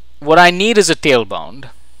 What I need is a tail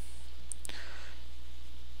bound.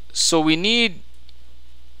 So we need,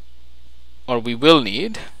 or we will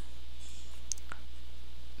need,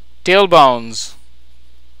 tail bounds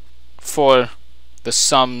for the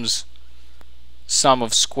sum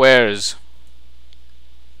of squares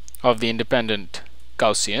of the independent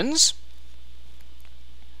Gaussians.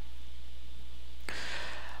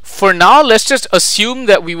 For now, let's just assume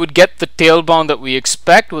that we would get the tail bound that we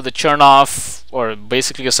expect with a Chernoff, or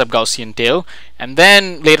basically a sub-Gaussian tail, and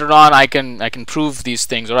then later on I can prove these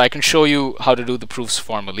things, or I can show you how to do the proofs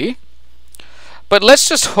formally. But let's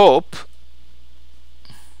just hope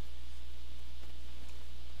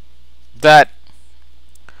that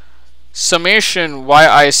summation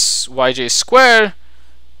yj square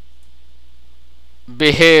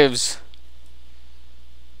behaves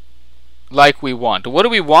like we want. What do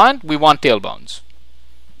we want? We want tail bounds.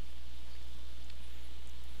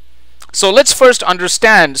 So let's first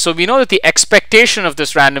understand. So we know that the expectation of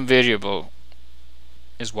this random variable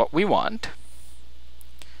is what we want.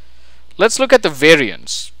 Let's look at the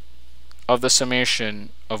variance of the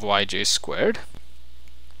summation of yj squared.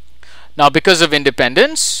 Now, because of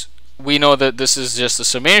independence, we know that this is just the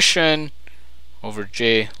summation over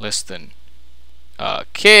j less than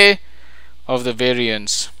k of the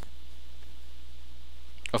variance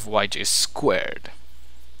of yj squared.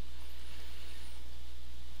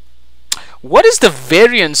 What is the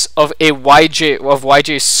variance of a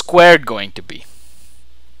yj squared going to be?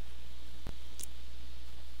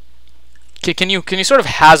 Can you sort of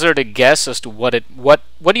hazard a guess as to what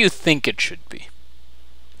do you think it should be?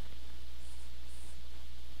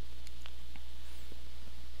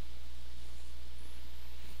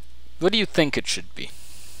 What do you think it should be?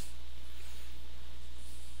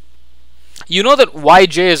 You know that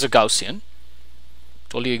yj is a Gaussian.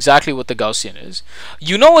 Told you exactly what the Gaussian is.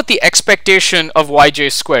 You know what the expectation of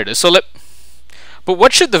yj squared is. But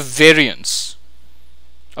what should the variance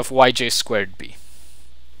of yj squared be?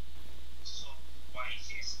 So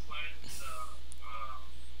yj squared is a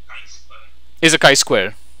chi-square. Is a chi-square.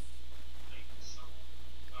 Like, so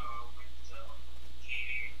with k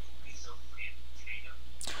degrees of freedom.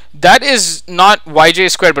 That is not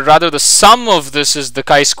yj squared, but rather the sum of this is the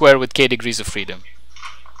chi-square with k degrees of freedom.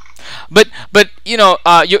 But you know,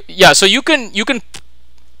 yeah. So you can. Yeah,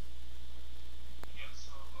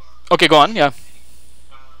 so Okay, go on. Yeah.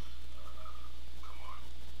 come on.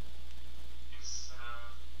 It's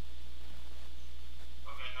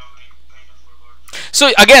okay. Now I kind of forgot.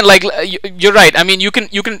 So again, like you're right. I mean, you can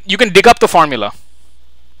dig up the formula,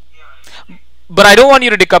 Yeah, but I don't want you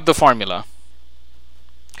to dig up the formula.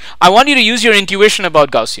 I want you to use your intuition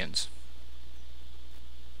about Gaussians.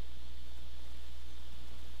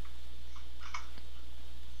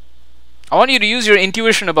 I want you to use your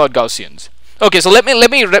intuition about Gaussians. Okay, so let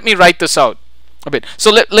me write this out a bit. So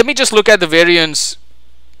let me just look at the variance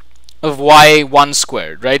of y1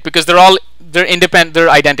 squared, right? Because they're independent, they're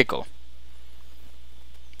identical,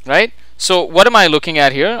 right? So what am I looking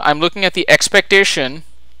at here? I'm looking at the expectation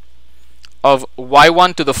of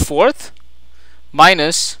y1 to the fourth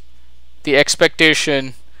minus the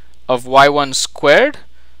expectation of y1 squared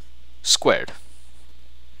squared.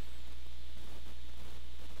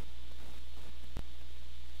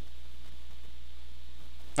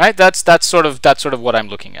 Right? That's sort of what I'm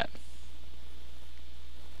looking at.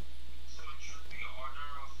 so it should be order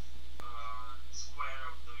of square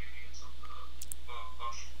of the variance of the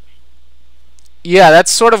Gaussian. Yeah, that's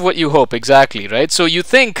sort of what you hope, exactly, right? So you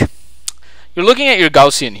think you're looking at your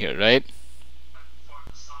Gaussian here, right? And for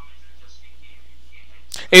the sum, it will just be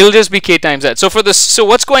k times. It'll just be k times that. So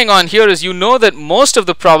what's going on here is you know that most of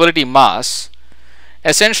the probability mass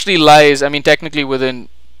essentially lies, I mean, technically within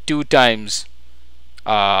 2 times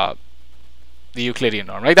the Euclidean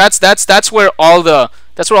norm, right? That's where all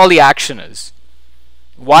the action is.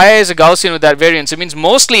 Y is a Gaussian with that variance. It means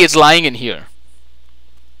mostly it's lying in here.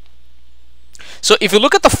 So if you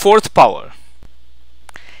look at the fourth power,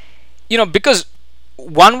 you know, because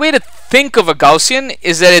one way to think of a Gaussian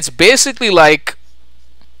is that it's basically like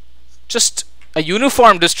just a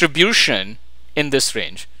uniform distribution in this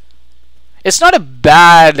range. It's not a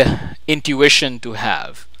bad intuition to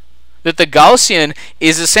have, that the Gaussian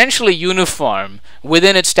is essentially uniform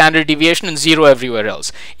within its standard deviation and 0 everywhere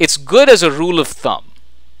else. It's good as a rule of thumb.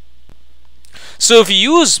 So if you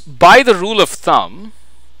use by the rule of thumb,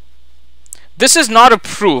 this is not a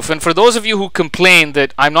proof. And for those of you who complain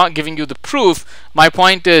that I'm not giving you the proof, my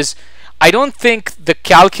point is I don't think the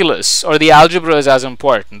calculus or the algebra is as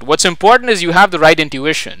important. What's important is you have the right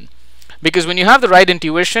intuition. Because when you have the right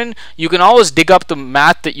intuition, you can always dig up the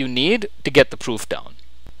math that you need to get the proof down.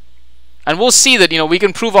 And we'll see that, you know, we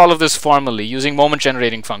can prove all of this formally using moment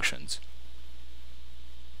generating functions.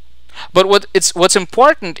 But what's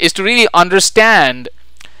important is to really understand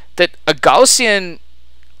that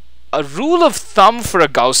a rule of thumb for a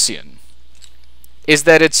Gaussian is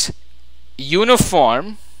that it's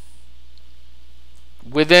uniform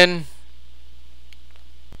within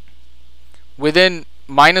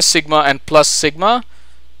minus sigma and plus sigma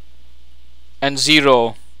and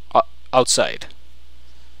 0 outside.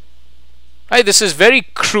 Right, this is very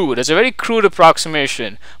crude. It's a very crude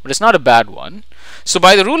approximation, but it's not a bad one. So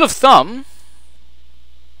by the rule of thumb,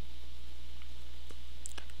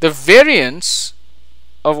 the variance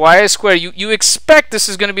of y squared, you expect this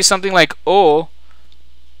is going to be something like O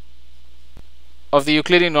of the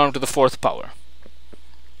Euclidean norm to the fourth power.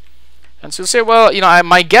 And so you say, well, you know,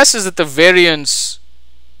 my guess is that the variance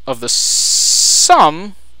of the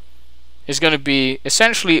sum is going to be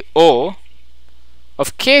essentially O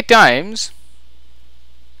of k times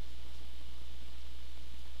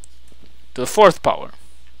to the fourth power.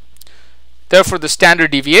 Therefore, the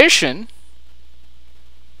standard deviation,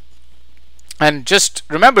 and just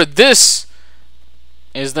remember this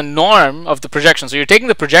is the norm of the projection. So you're taking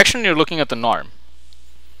the projection, you're looking at the norm.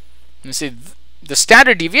 And you see the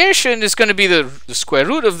standard deviation is going to be the square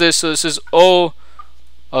root of this. So this is O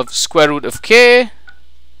of square root of k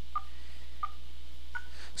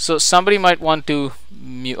So somebody might want to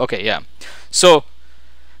okay, yeah. So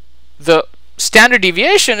the standard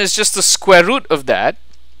deviation is just the square root of that.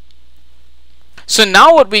 So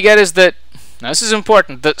now what we get is that, now this is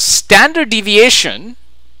important, the standard deviation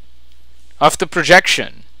of the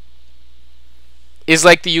projection is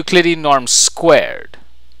like the Euclidean norm squared.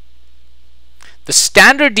 The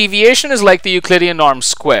standard deviation is like the Euclidean norm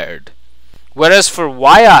squared. Whereas for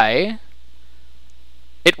yi,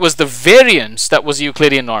 it was the variance that was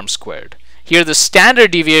Euclidean norm squared. Here the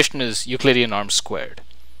standard deviation is Euclidean norm squared.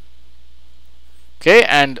 Okay,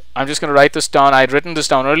 and I'm just going to write this down. I'd written this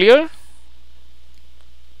down earlier.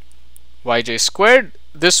 Yj squared.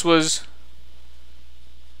 This was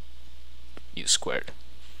u squared.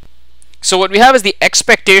 So what we have is the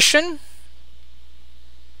expectation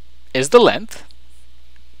is the length.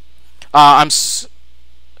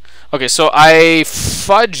 Okay, so I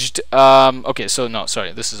fudged. Okay, so no,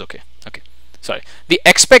 sorry, this is okay. Okay, sorry. The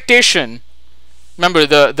expectation. Remember,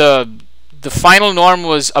 the final norm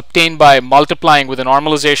was obtained by multiplying with a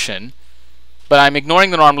normalization, but I'm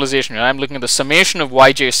ignoring the normalization here. I'm looking at the summation of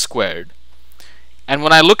yj squared. And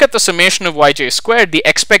when I look at the summation of yj squared, the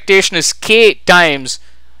expectation is k times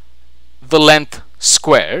the length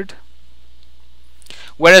squared,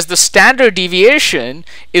 whereas the standard deviation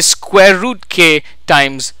is square root k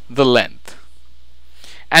times the length.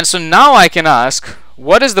 And so now I can ask,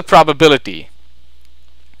 what is the probability?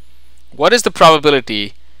 What is the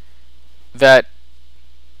probability that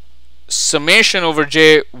summation over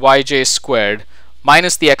yj squared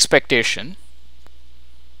minus the expectation?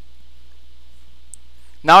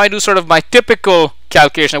 Now I do sort of my typical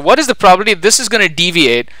calculation. What is the probability this is going to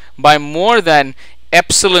deviate by more than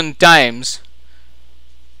epsilon times,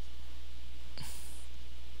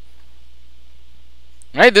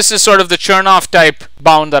 right? This is sort of the Chernoff type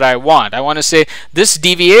bound that I want. I want to say this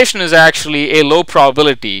deviation is actually a low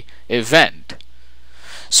probability event.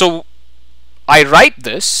 So I write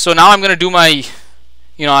this. So now I'm going to do my,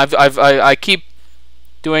 I keep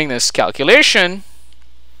doing this calculation.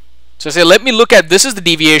 So I say, let me look at, this is the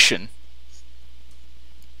deviation.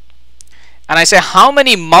 And I say, how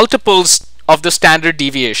many multiples of the standard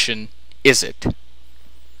deviation is it?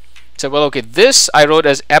 So, well, okay, this I wrote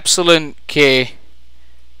as epsilon k,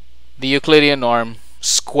 the Euclidean norm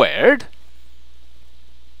squared,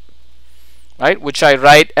 right? Which I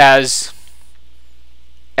write as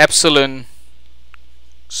epsilon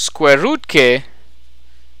square root k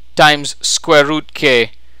times square root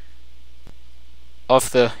k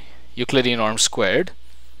of the Euclidean norm squared.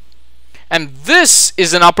 And this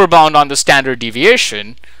is an upper bound on the standard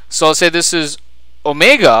deviation. So I'll say this is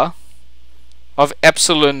omega of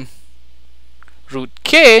epsilon root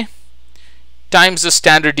k times the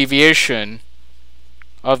standard deviation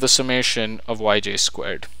of the summation of yj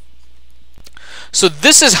squared. So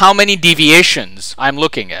this is how many deviations I'm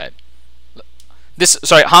looking at.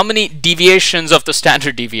 How many deviations of the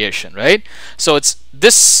standard deviation, right? So it's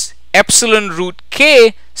this epsilon root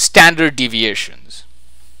k standard deviations.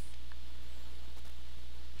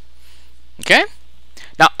 Okay?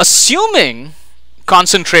 Now, assuming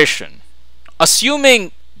concentration,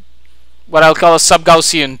 assuming what I'll call a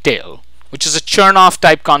sub-Gaussian tail, which is a Chernoff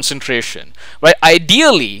type concentration, right?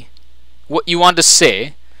 Ideally, what you want to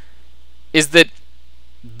say is that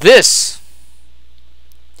this,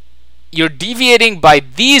 you're deviating by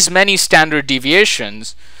these many standard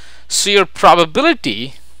deviations, so your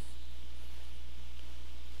probability,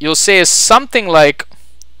 you'll say, is something like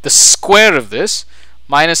the square of this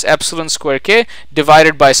minus epsilon square k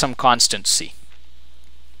divided by some constant c.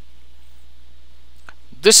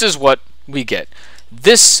 This is what we get.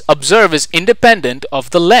 This, observe, is independent of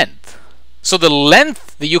the length. So the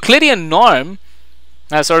length, the Euclidean norm,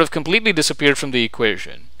 has sort of completely disappeared from the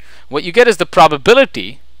equation. What you get is the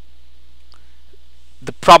probability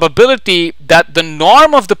that the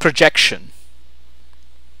norm of the projection,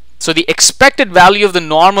 so the expected value of the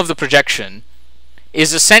norm of the projection,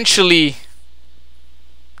 is essentially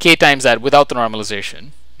k times that without the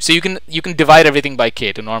normalization. So you can divide everything by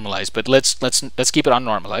k to normalize, but let's keep it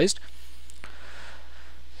unnormalized.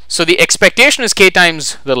 So the expectation is k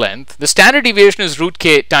times the length. The standard deviation is root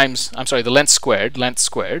k times, the length squared,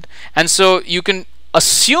 and so you can,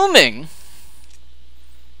 assuming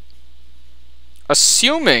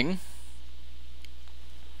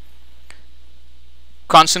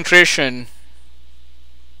concentration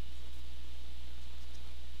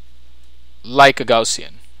like a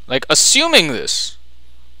Gaussian, like assuming this,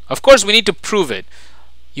 of course we need to prove it,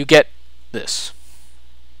 you get this.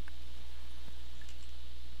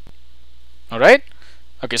 Alright?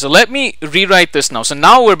 Okay, so let me rewrite this now. So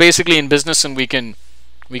now we're basically in business and we can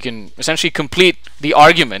essentially complete the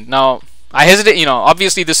argument. Now, I hesitate,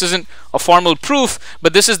 obviously this isn't a formal proof,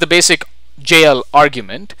 but this is the basic JL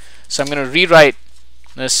argument. So I'm going to rewrite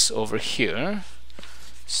this over here.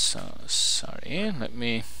 So, sorry, let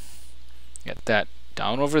me get that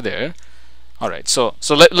down over there. All right, so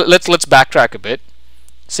let's backtrack a bit,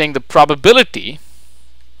 saying the probability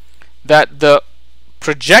that the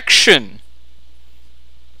projection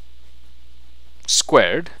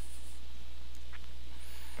squared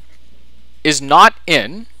is not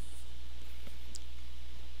in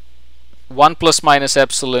 1 plus minus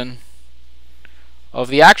epsilon of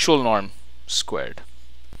the actual norm squared.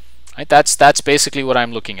 Right? That's basically what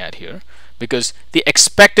I'm looking at here, because the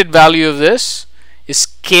expected value of this is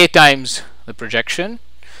k times the projection.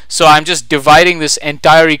 So I'm just dividing this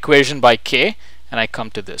entire equation by k, and I come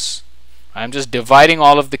to this. I'm just dividing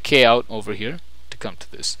all of the k out over here to come to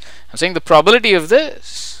this. I'm saying the probability of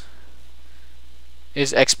this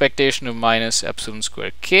is expectation of minus epsilon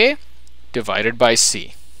squared k divided by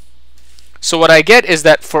c. So what I get is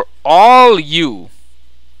that for all u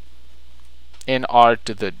in R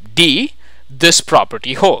to the d, this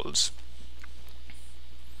property holds.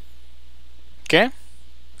 Okay?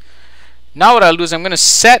 Now what I'll do is I'm going to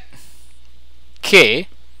set k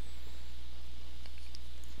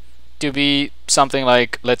to be something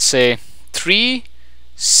like, let's say,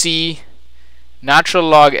 3c natural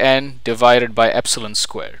log n divided by epsilon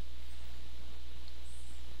squared.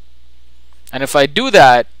 And if I do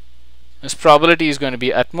that, this probability is going to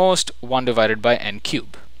be at most 1 divided by n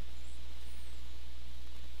cubed.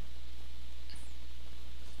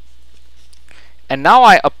 And now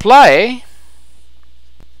I apply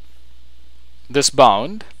this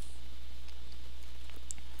bound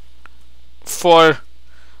for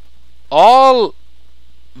all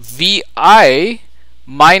vi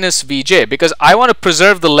minus vj, because I want to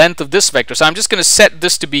preserve the length of this vector. So I'm just going to set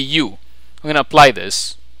this to be u. I'm going to apply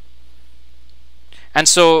this. And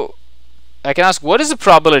so I can ask, what is the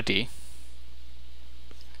probability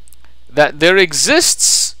that there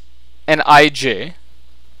exists an ij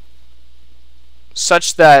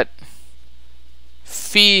such that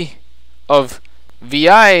phi of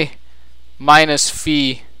vi minus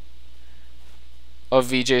phi of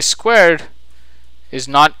vj squared is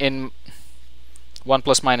not in 1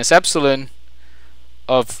 plus minus epsilon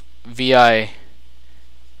of vi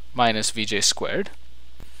minus vj squared.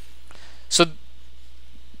 So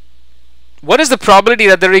what is the probability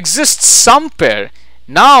that there exists some pair?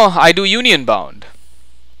 Now I do union bound.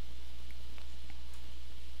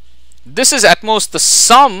 This is at most the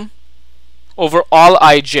sum over all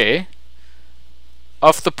ij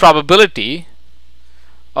of the probability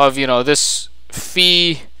of this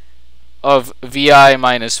phi of vi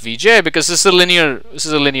minus vj, because this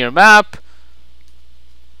is a linear map.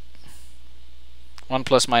 1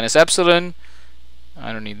 plus minus epsilon,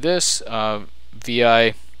 I don't need this,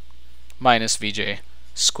 vi minus vj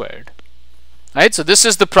squared. Right? So this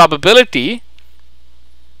is the probability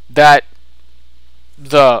that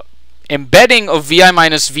the embedding of vi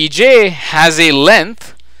minus vj has a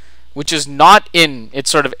length which is not in its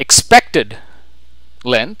sort of expected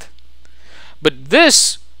length. But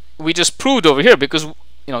this we just proved over here, because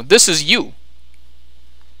this is u.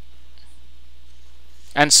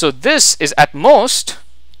 And so this is at most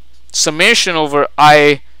summation over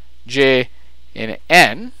I, j in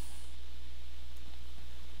n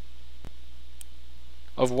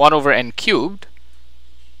of 1 over n cubed,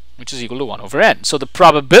 which is equal to 1 over n. So the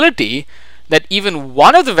probability that even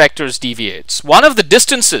one of the vectors deviates, one of the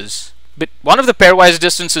distances, but one of the pairwise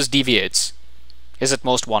distances deviates, is at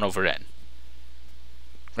most 1 over n.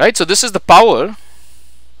 Right? So this is the power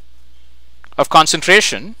of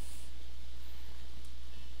concentration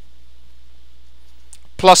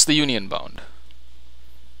plus the union bound.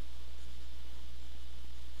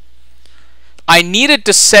 I needed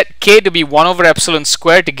to set k to be 1 over epsilon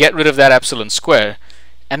squared to get rid of that epsilon square.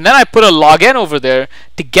 And then I put a log n over there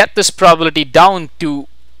to get this probability down to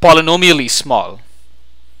polynomially small.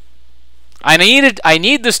 I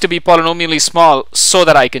need this to be polynomially small so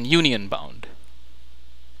that I can union bound.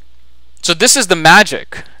 So this is the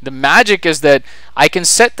magic. The magic is that I can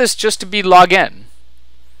set this just to be log n,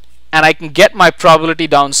 and I can get my probability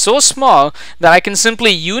down so small that I can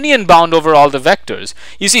simply union bound over all the vectors.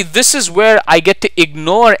 You see, this is where I get to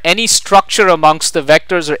ignore any structure amongst the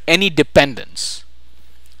vectors or any dependence.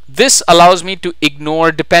 This allows me to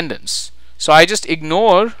ignore dependence. So I just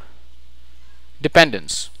ignore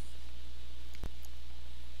dependence.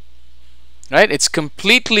 Right? It's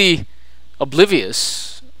completely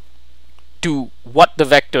oblivious to what the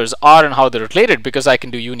vectors are and how they're related, because I can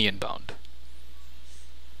do union bound.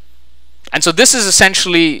 And so this is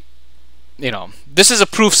essentially, this is a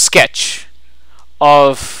proof sketch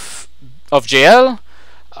of JL,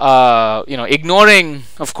 ignoring,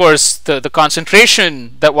 of course, the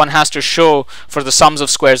concentration that one has to show for the sums of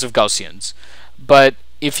squares of Gaussians. But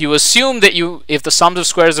if you assume that if the sums of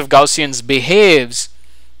squares of Gaussians behaves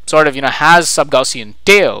sort of, has sub-Gaussian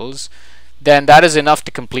tails, then that is enough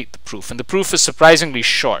to complete the proof. And the proof is surprisingly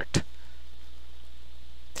short.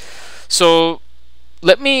 So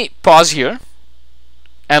let me pause here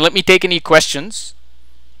and let me take any questions.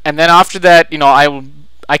 And then after that,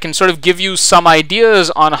 I can sort of give you some ideas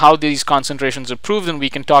on how these concentrations are proved, and we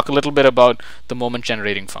can talk a little bit about the moment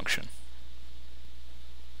generating function.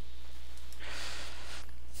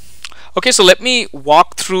 Okay, so let me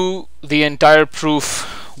walk through the entire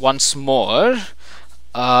proof once more,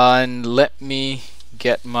 and let me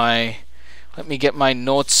get my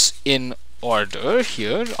notes in order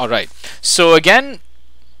here. All right. So again,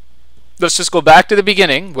 let's just go back to the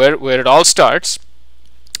beginning where it all starts.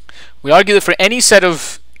 We argue that for any set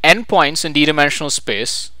of n points in d-dimensional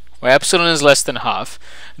space where epsilon is less than half,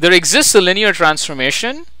 there exists a linear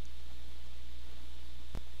transformation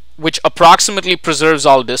which approximately preserves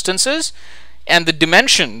all distances, and the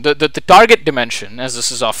dimension, the target dimension, as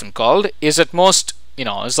this is often called, is at most,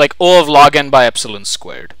 is like O of log n by epsilon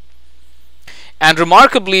squared. And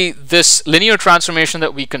remarkably, this linear transformation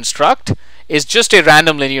that we construct is just a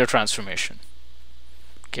random linear transformation.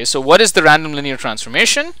 Okay, so what is the random linear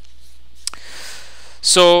transformation?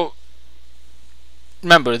 So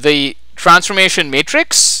remember, the transformation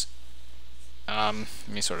matrix, let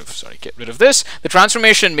me get rid of this. The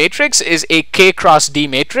transformation matrix is a k cross d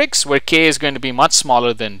matrix where k is going to be much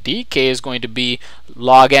smaller than d. K is going to be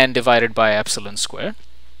log n divided by epsilon squared.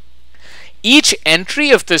 Each entry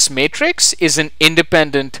of this matrix is an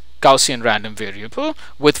independent Gaussian random variable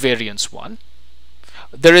with variance 1.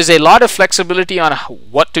 There is a lot of flexibility on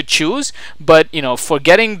what to choose, but for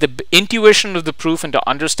getting the intuition of the proof and to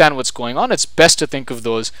understand what's going on, it's best to think of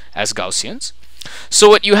those as Gaussians. So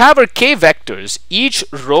what you have are k vectors. Each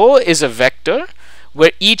row is a vector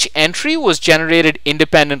where each entry was generated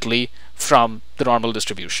independently from the normal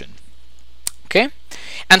distribution. Okay?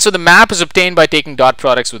 And so the map is obtained by taking dot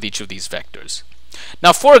products with each of these vectors.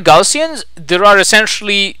 Now for Gaussians, there are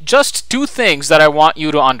essentially just two things that I want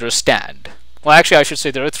you to understand. Well, actually, I should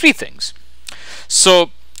say there are three things.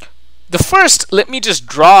 So the first, let me just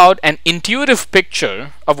draw out an intuitive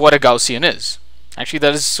picture of what a Gaussian is. Actually,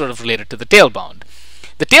 that is sort of related to the tail bound.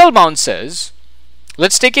 The tail bound says,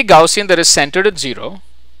 let's take a Gaussian that is centered at 0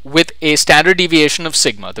 with a standard deviation of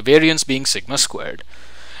sigma, the variance being sigma squared.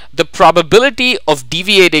 The probability of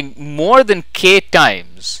deviating more than k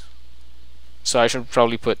times, so I should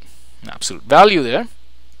probably put an absolute value there.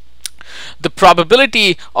 The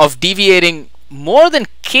probability of deviating more than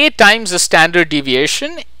k times the standard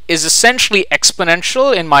deviation is essentially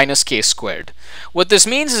exponential in minus k squared. What this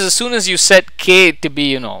means is as soon as you set k to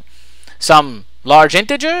be, some large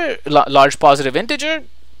integer, large positive integer,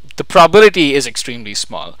 the probability is extremely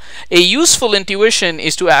small. A useful intuition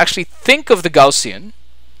is to actually think of the Gaussian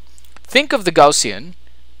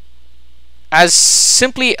as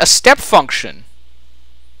simply a step function,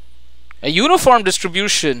 a uniform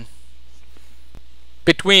distribution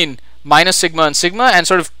between minus sigma and sigma, and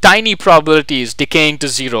sort of tiny probabilities decaying to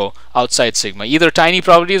 0 outside sigma. Either tiny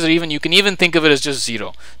probabilities, or even you can even think of it as just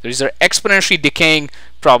 0. These are exponentially decaying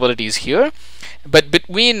probabilities here, but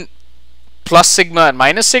between plus sigma and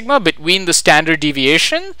minus sigma, between the standard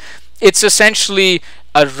deviation, it's essentially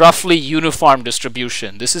a roughly uniform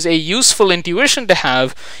distribution. This is a useful intuition to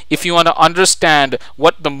have if you want to understand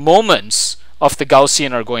what the moments of the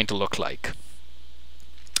Gaussian are going to look like.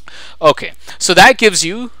 Okay, so that gives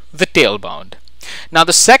you the tail bound. Now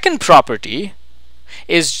the second property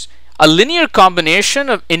is a linear combination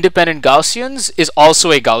of independent Gaussians is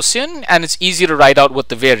also a Gaussian, and it's easy to write out what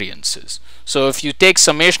the variance is. So if you take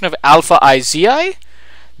summation of alpha I zi,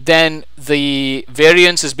 then the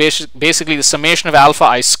variance is basically the summation of alpha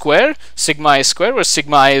I square, sigma I square, where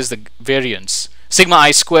sigma I is the variance. Sigma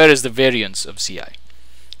I square is the variance of zi.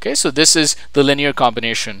 Okay, so this is the linear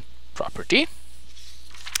combination property.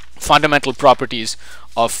 Fundamental properties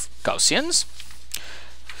of Gaussians.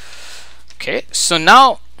 Okay, so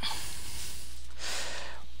now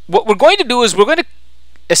what we're going to do is we're going to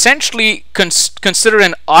essentially consider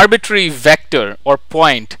an arbitrary vector or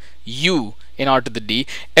point u in R to the d.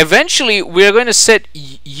 Eventually we're going to set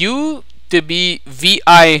u to be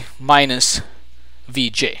vi minus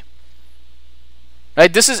vj.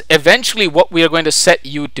 Right? This is eventually what we are going to set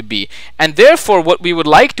u to be, and therefore what we would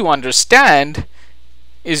like to understand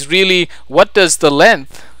is really what does the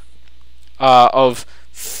length of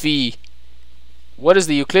phi what is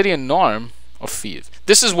the Euclidean norm of phi?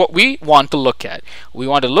 This is what we want to look at. We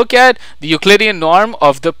want to look at the Euclidean norm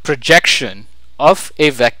of the projection of a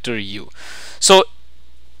vector u. So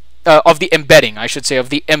of the embedding, I should say, of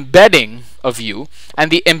the embedding of u,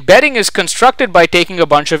 and the embedding is constructed by taking a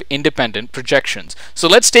bunch of independent projections. So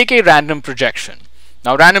let's take a random projection.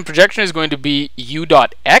 Now random projection is going to be u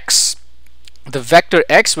dot x, the vector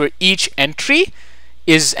x where each entry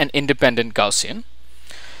is an independent Gaussian.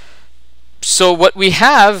 So what we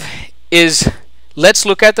have is, let's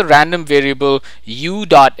look at the random variable u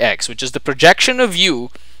dot x, which is the projection of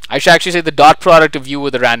u. I should actually say the dot product of u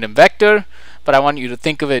with a random vector, but I want you to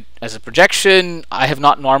think of it as a projection. I have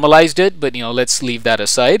not normalized it, but let's leave that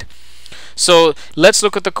aside. So let's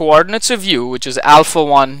look at the coordinates of u, which is alpha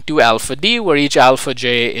 1 to alpha d, where each alpha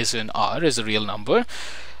j is in R, is a real number.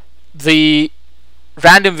 The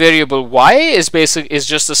random variable y is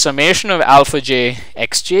just the summation of alpha j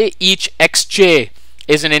xj. Each xj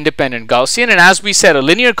is an independent Gaussian, and as we said, a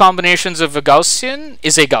linear combination of a Gaussian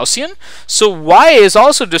is a Gaussian. So y is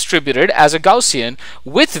also distributed as a Gaussian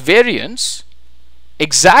with variance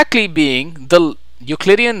exactly being the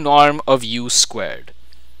Euclidean norm of u squared.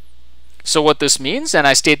 So what this means, and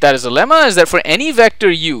I state that as a lemma, is that for any vector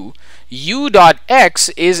u, u dot x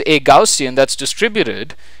is a Gaussian that's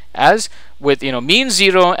distributed as with mean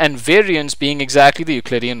 0 and variance being exactly the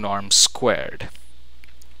Euclidean norm squared.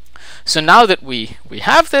 So now that we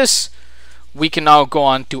have this, we can now go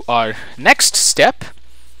on to our next step,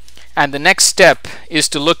 and the next step is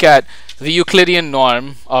to look at the Euclidean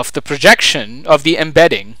norm of the projection of the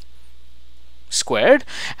embedding squared.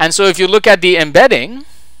 And so if you look at the embedding,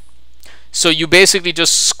 so you basically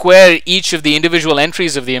just square each of the individual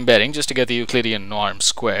entries of the embedding just to get the Euclidean norm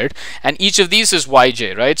squared, and each of these is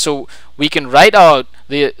yj, right? So we can write out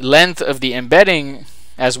the length of the embedding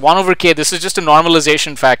as 1 over k. This is just a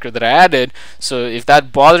normalization factor that I added, so if that's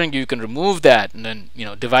bothering you, you can remove that and then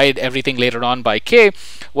divide everything later on by k.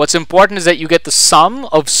 What's important is that you get the sum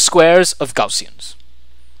of squares of Gaussians,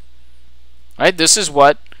 right? This is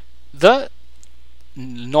what the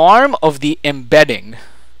norm of the embedding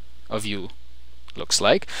of u looks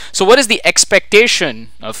like. So what is the expectation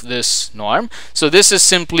of this norm? So this is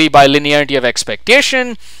simply, by linearity of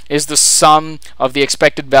expectation, is the sum of the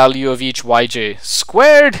expected value of each yj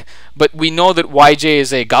squared, but we know that yj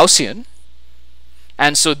is a Gaussian,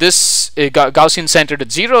 and so this Gaussian centered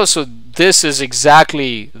at 0, so this is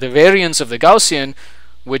exactly the variance of the Gaussian,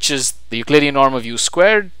 which is the Euclidean norm of u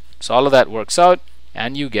squared. So all of that works out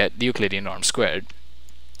and you get the Euclidean norm squared.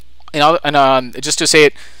 Just to say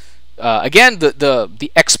it again,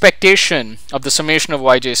 the expectation of the summation of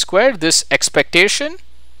yj squared, this expectation,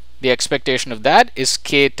 the expectation of that is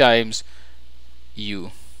k times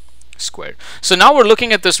u squared. So now we're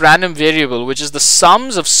looking at this random variable, which is the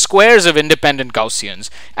sums of squares of independent Gaussians,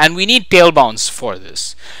 and we need tail bounds for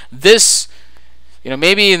this. This,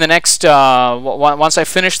 maybe in the next once I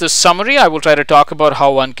finish this summary, I will try to talk about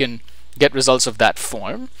how one can get results of that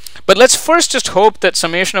form. But let's first just hope that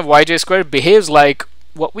summation of yj squared behaves like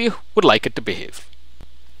what we would like it to behave.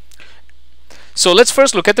 So let's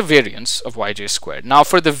first look at the variance of yj squared. Now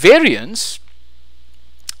for the variance,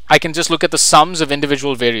 I can just look at the sums of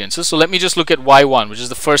individual variances. So let me just look at y1, which is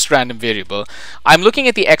the first random variable. I'm looking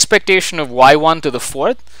at the expectation of y1 to the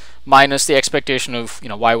fourth minus the expectation of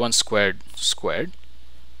y1 squared.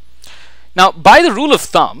 Now by the rule of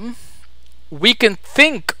thumb, we can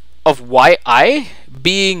think of yi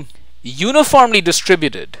being uniformly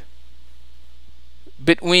distributed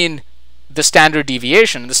between the standard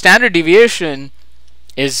deviation. The standard deviation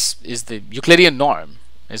is the Euclidean norm.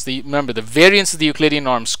 Remember, the variance is the Euclidean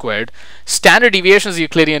norm squared. Standard deviation is the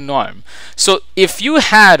Euclidean norm. So if you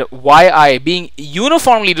had yi being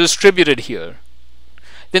uniformly distributed here,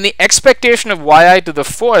 then the expectation of yi to the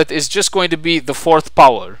fourth is just going to be the fourth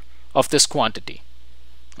power of this quantity,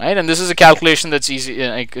 right? And this is a calculation that's easy.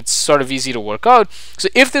 It's sort of easy to work out. So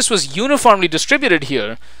if this was uniformly distributed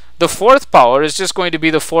here, the fourth power is just going to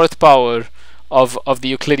be the fourth power of the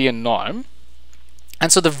Euclidean norm.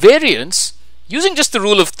 And so the variance, using just the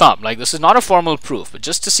rule of thumb, like this is not a formal proof, but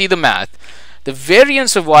just to see the math, the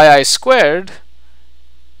variance of yi squared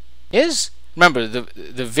is, remember,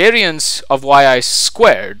 the variance of yi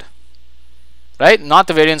squared, right? Not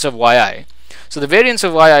the variance of yi. So the variance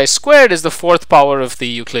of yi squared is the fourth power of the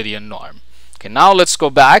Euclidean norm. Okay, now let's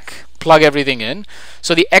go back, plug everything in.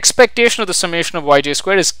 So the expectation of the summation of yj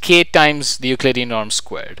squared is k times the Euclidean norm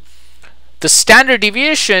squared. The standard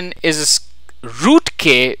deviation is root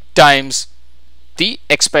k times the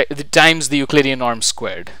Euclidean norm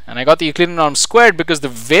squared. And I got the Euclidean norm squared because the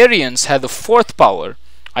variance had the fourth power.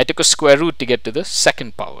 I took a square root to get to the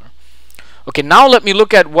second power. Okay, now let me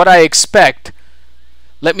look at what I expect.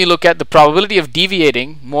 Let me look at the probability of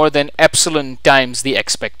deviating more than epsilon times the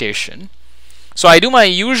expectation. So I do my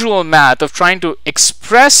usual math of trying to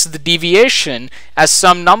express the deviation as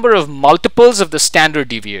some number of multiples of the standard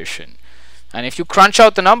deviation. And if you crunch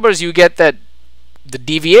out the numbers, you get that the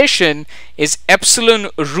deviation is epsilon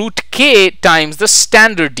root k times the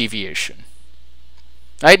standard deviation.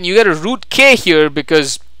 Right? And you get a root k here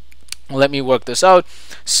because, let me work this out.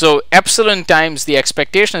 So epsilon times the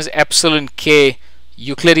expectation is epsilon k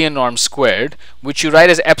Euclidean norm squared, which you write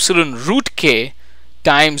as epsilon root k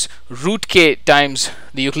times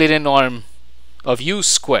the Euclidean norm of u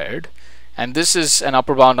squared, and this is an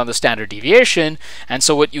upper bound on the standard deviation, and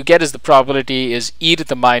so what you get is the probability is e to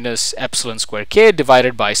the minus epsilon squared k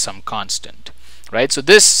divided by some constant, right? So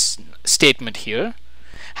this statement here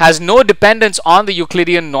has no dependence on the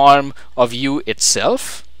Euclidean norm of u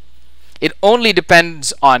itself. It only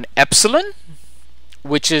depends on epsilon,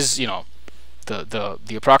 which is, you know,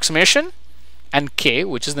 the approximation, and k,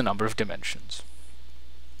 which is the number of dimensions.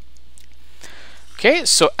 Okay,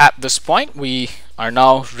 so at this point we are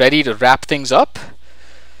now ready to wrap things up.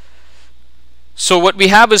 So what we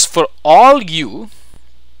have is for all u,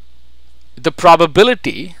 the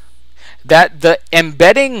probability that the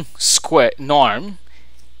embedding square norm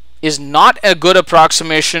is not a good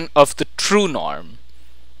approximation of the true norm.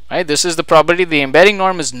 Right? This is the probability the embedding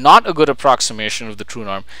norm is not a good approximation of the true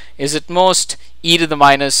norm, is at most e to the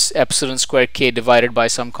minus epsilon squared k divided by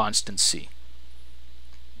some constant c.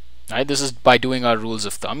 Right? This is by doing our rules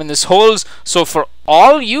of thumb, and this holds. So for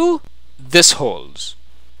all u, this holds.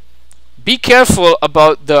 Be careful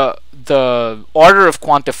about the order of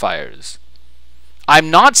quantifiers.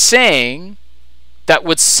 I'm not saying that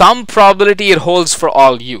with some probability it holds for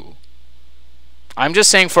all u. I'm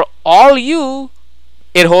just saying for all u,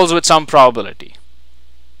 it holds with some probability.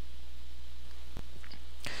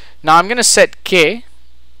 Now I'm going to set k,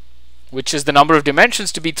 which is the number of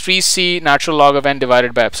dimensions, to be 3c natural log of n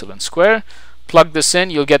divided by epsilon square. Plug this in,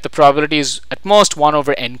 you'll get the probability is at most 1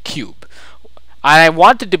 over n cube. I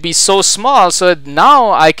want it to be so small so that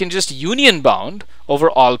now I can just union bound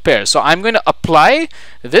over all pairs. So I'm going to apply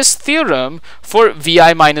this theorem for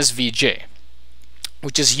vi minus vj,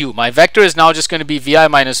 which is u. My vector is now just going to be vi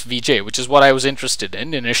minus vj, which is what I was interested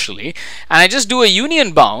in initially. And I just do a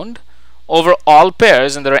union bound over all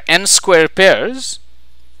pairs, and there are n square pairs,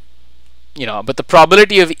 you know, but the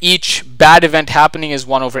probability of each bad event happening is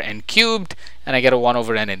 1 over n cubed, and I get a 1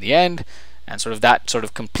 over n in the end, and that sort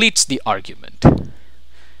of completes the argument.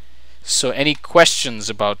 So any questions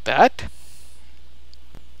about that?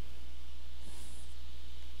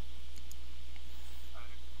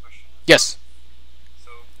 Yes.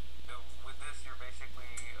 With this, you're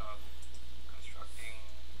basically constructing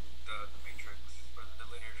the matrix or the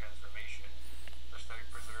linear transformation such that we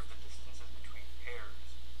preserve the distances between pairs.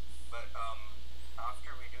 But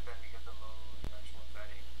after we do that, we get the low-dimensional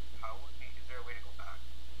embedding. Is there a way to go back?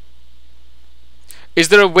 Is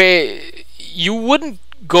there a way? You wouldn't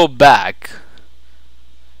go back,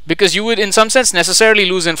 because you would in some sense necessarily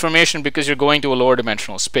lose information because you're going to a lower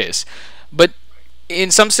dimensional space. But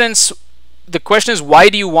in some sense, the question is, why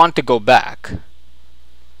do you want to go back?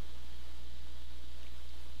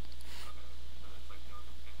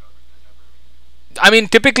 I mean,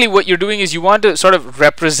 typically what you're doing is you want to sort of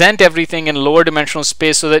represent everything in lower dimensional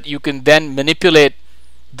space so that you can then manipulate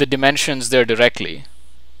the dimensions there directly.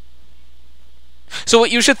 So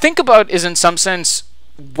what you should think about is, in some sense,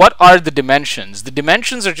 what are the dimensions? The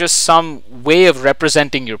dimensions are just some way of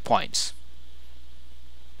representing your points.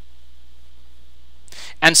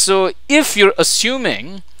 And so if you're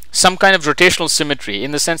assuming some kind of rotational symmetry,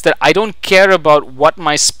 in the sense that I don't care about what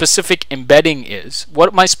my specific embedding is,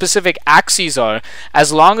 what my specific axes are,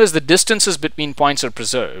 as long as the distances between points are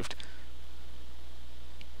preserved,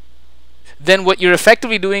 then what you're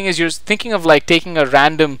effectively doing is you're thinking of like taking a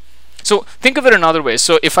random. So think of it another way.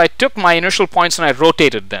 So if I took my initial points and I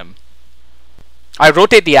rotated them, I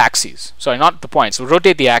rotate the axes. Sorry, not the points, so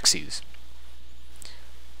rotate the axes.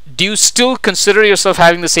 Do you still consider yourself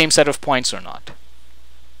having the same set of points or not?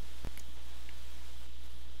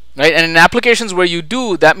 Right? And in applications where you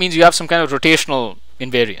do, that means you have some kind of rotational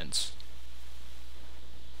invariance.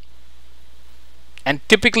 And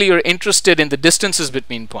typically you're interested in the distances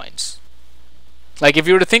between points. Like if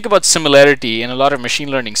you were to think about similarity in a lot of machine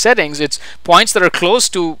learning settings, it's points that are close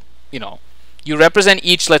to, you know, you represent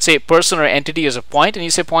each, let's say, person or entity as a point, and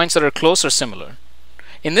you say points that are close or similar.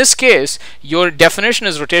 In this case, your definition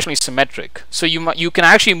is rotationally symmetric. So you can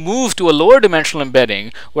actually move to a lower dimensional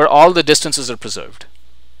embedding where all the distances are preserved.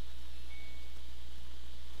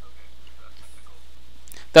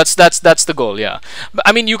 That's the goal, yeah. But,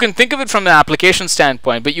 I mean, you can think of it from an application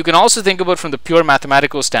standpoint, but you can also think about it from the pure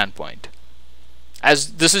mathematical standpoint,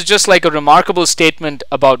 as this is just like a remarkable statement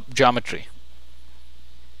about geometry.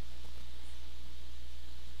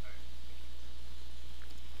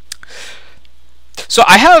 So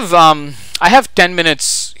I have 10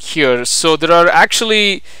 minutes here, so there are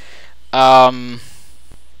actually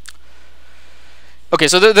okay,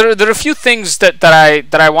 so there are a few things that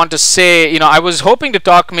I want to say. You know, I was hoping to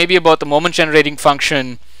talk maybe about the moment generating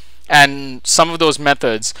function and some of those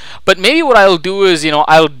methods, but maybe what I'll do is, you know,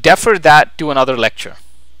 I'll defer that to another lecture.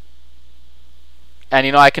 And,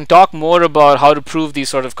 you know, I can talk more about how to prove these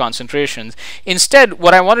sort of concentrations. Instead,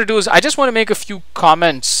 what I want to do is I just want to make a few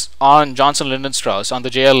comments on Johnson-Lindenstrauss, on the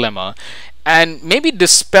JL lemma, and maybe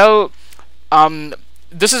dispel.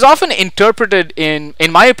 This is often interpreted in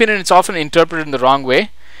my opinion, it's often interpreted in the wrong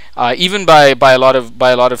way, even by a lot of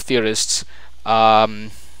theorists,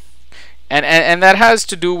 and that has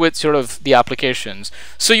to do with sort of the applications.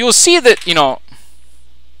 So you'll see that, you know,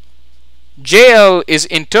 JL is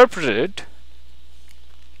interpreted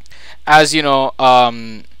as, you know,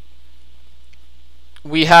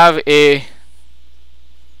 we have a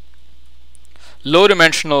low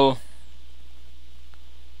dimensional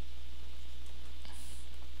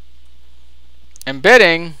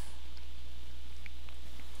embedding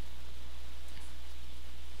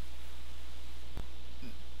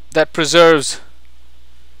that preserves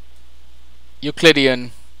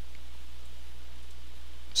Euclidean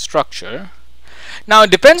structure. Now,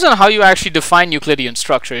 it depends on how you actually define Euclidean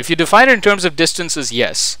structure. If you define it in terms of distances,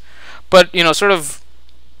 yes. But, you know, sort of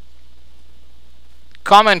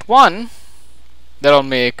comment one that I'll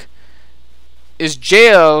make is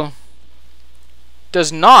JL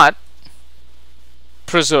does not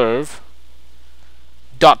preserve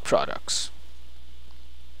dot products.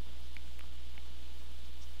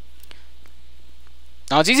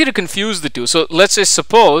 Now, it's easy to confuse the two. So let's say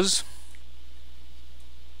suppose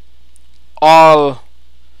all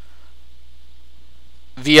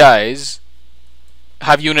VIs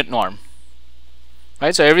have unit norm,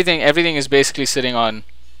 right? So everything is basically sitting on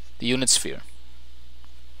the unit sphere.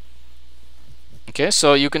 Okay,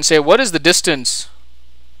 so you can say, what is the distance?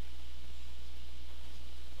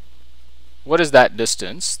 What is that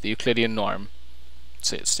distance? The Euclidean norm.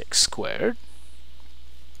 Say it's x squared,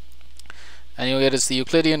 and you'll get it's the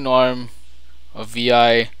Euclidean norm of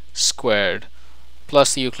VI squared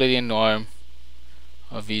plus the Euclidean norm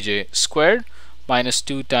of Vj squared minus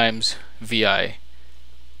 2 times Vi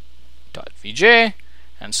dot Vj,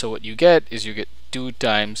 and so what you get is you get 2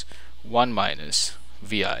 times 1 minus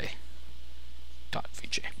Vi dot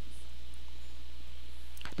Vj.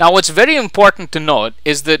 Now, what's very important to note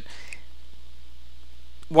is that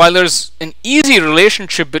while there's an easy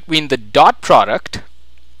relationship between the dot product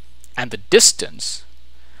and the distance,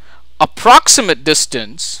 approximate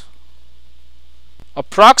distance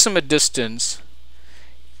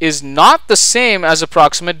is not the same as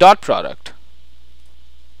approximate dot product.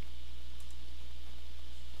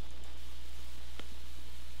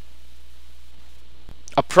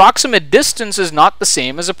 Approximate distance is not the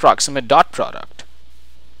same as approximate dot product.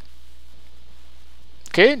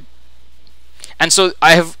 Okay? And so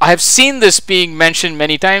I have seen this being mentioned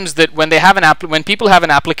many times, that when they have when people have an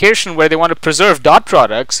application where they want to preserve dot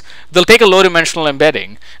products, they'll take a low dimensional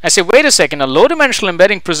embedding. I say, wait a second, a low dimensional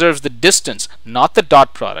embedding preserves the distance, not the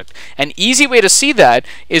dot product. An easy way to see that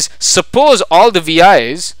is suppose the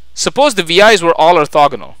VIs were all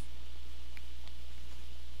orthogonal.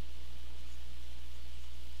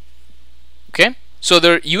 Okay? So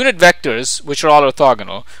they're unit vectors which are all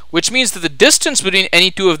orthogonal, which means that the distance between any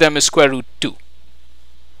two of them is square root 2.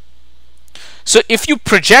 So if you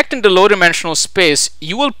project into low dimensional space,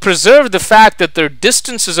 you will preserve the fact that their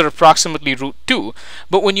distances are approximately root 2,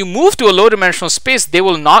 but when you move to a low dimensional space, they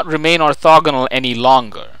will not remain orthogonal any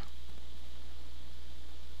longer.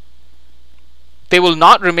 They will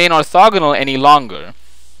not remain orthogonal any longer.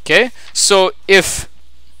 Okay? So if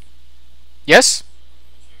yes?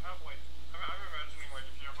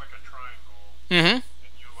 Mm-hmm. And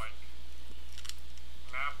you like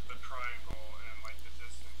map the triangle and like the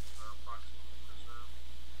distances are approximately preserved.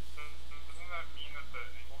 Doesn't that mean that the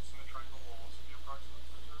angles in the triangle will also be approximately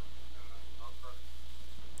preserved and then not preserved?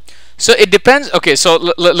 So it depends. Okay, so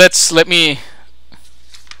let me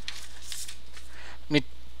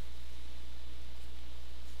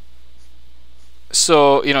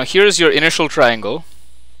so, you know, here's your initial triangle,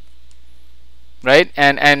 right?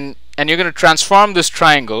 And you're going to transform this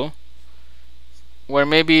triangle where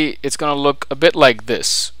maybe it's going to look a bit like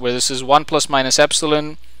this, where this is 1 plus minus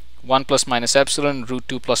epsilon, 1 plus minus epsilon, root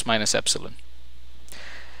 2 plus minus epsilon.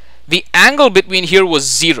 the angle between here was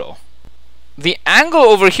 0. The angle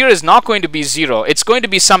over here is not going to be 0. It's going to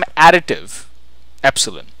be some additive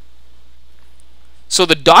epsilon. So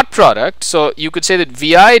the dot product, so you could say that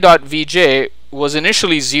vi dot vj was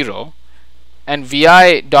initially 0, and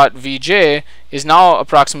vi dot vj is now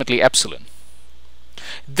approximately epsilon.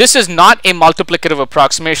 This is not a multiplicative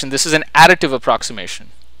approximation. This is an additive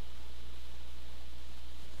approximation.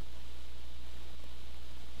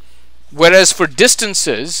 Whereas for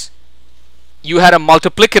distances, you had a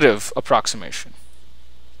multiplicative approximation.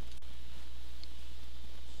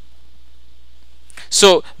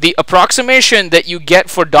 So the approximation that you get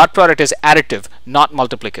for dot product is additive, not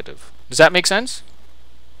multiplicative. Does that make sense?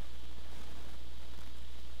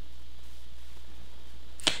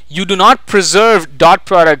 You do not preserve dot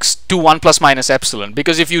products to 1 plus minus epsilon,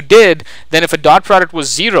 because if you did, then if a dot product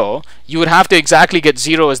was 0, you would have to exactly get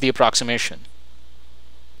 0 as the approximation.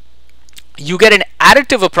 You get an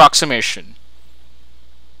additive approximation,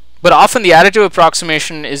 but often the additive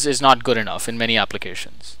approximation is not good enough in many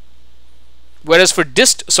applications. Whereas for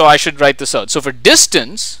so I should write this out. So for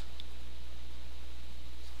distance,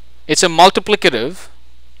 it's a multiplicative,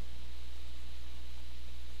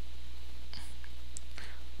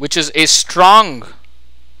 which is a strong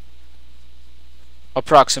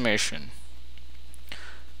approximation.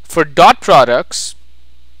 For dot products,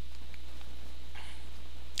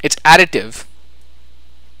 it's additive,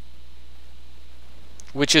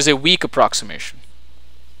 which is a weak approximation.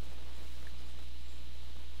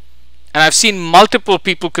 And I've seen multiple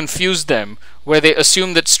people confuse them, where they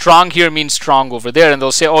assume that strong here means strong over there, and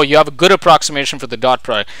they'll say, oh, you have a good approximation for the dot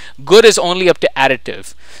product. Good is only up to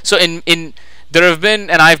additive. So there have been,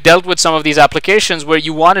 and I've dealt with some of these applications where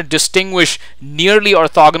you want to distinguish nearly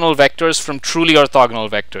orthogonal vectors from truly orthogonal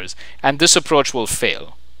vectors, and this approach will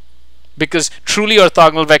fail, because truly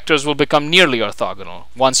orthogonal vectors will become nearly orthogonal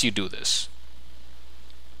once you do this.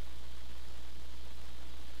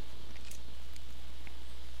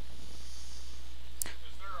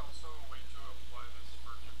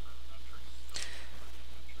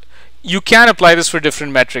 You can apply this for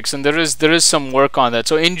different metrics, and there is some work on that.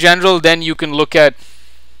 So in general, then you can look at,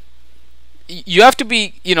 you have to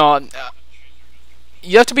be, you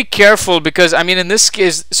have to be careful, because I mean in this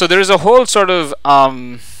case, so there is a whole sort of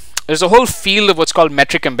there's a whole field of what's called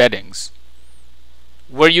metric embeddings,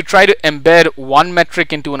 where you try to embed one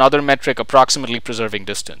metric into another metric, approximately preserving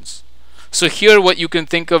distance. So here what you can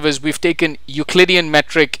think of is we've taken Euclidean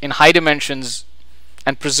metric in high dimensions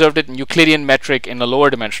and preserved it in Euclidean metric in a lower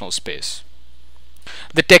dimensional space.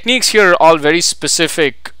 The techniques here are all very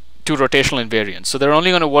specific to rotational invariance, so they're only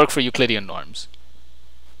going to work for Euclidean norms.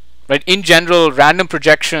 Right? In general, random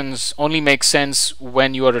projections only make sense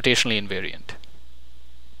when you are rotationally invariant.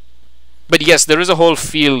 But yes, there is a whole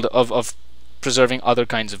field of preserving other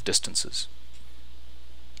kinds of distances.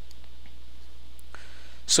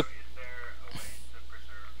 So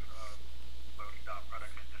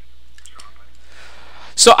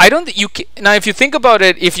So I don't think you can. Now if you think about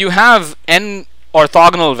it, if you have n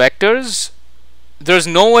orthogonal vectors, there's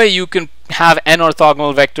no way you can have n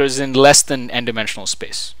orthogonal vectors in less than n dimensional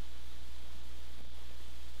space.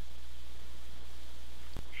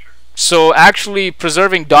 So actually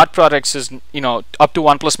preserving dot products is, up to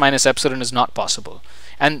 1 plus minus epsilon is not possible,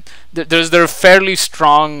 and there are fairly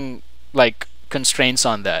strong constraints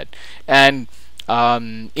on that. And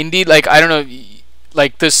indeed, I don't know,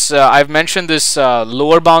 like this, I've mentioned this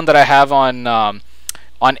lower bound that I have on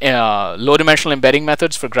low dimensional embedding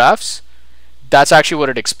methods for graphs. That's actually what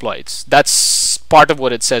it exploits. That's part of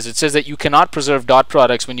what it says. It says that you cannot preserve dot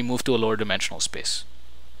products when you move to a lower dimensional space.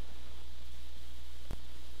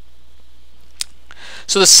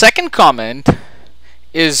 So the second comment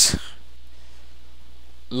is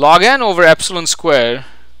log n over epsilon square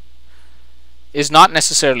is not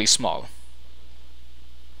necessarily small.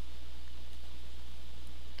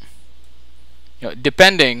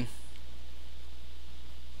 Depending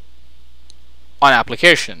on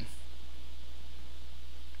application.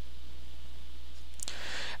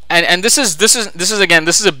 And this is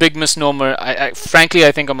a big misnomer. Frankly,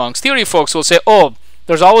 I think amongst theory folks will say, oh,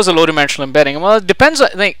 there's always a low dimensional embedding. Well, it depends.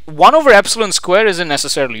 1 over epsilon square isn't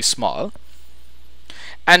necessarily small.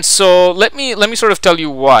 And so let me sort of tell you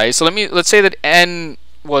why. So let's say that n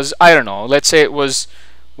was, I don't know, let's say it was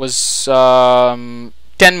 10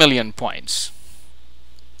 million points.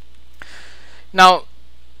 Now,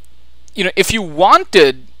 if you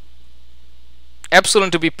wanted epsilon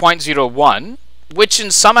to be 0.01, which in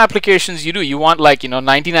some applications you do, you want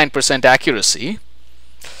 99% accuracy,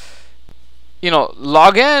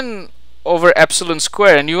 log n over epsilon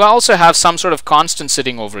square, and you also have some sort of constant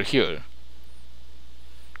sitting over here.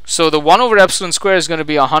 So the 1 over epsilon squared is going to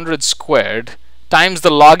be 100 squared times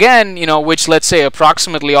the log n, which let's say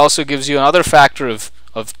approximately also gives you another factor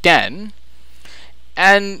of 10.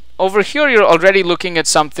 And over here you're already looking at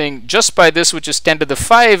something just by this, which is 10 to the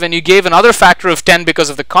 5, and you gave another factor of 10 because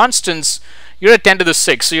of the constants. You're at 10 to the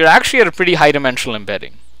 6, so you're actually at a pretty high dimensional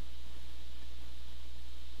embedding.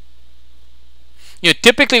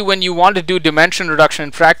 Typically when you want to do dimension reduction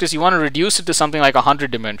in practice, you want to reduce it to something like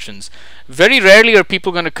 100 dimensions. Very rarely are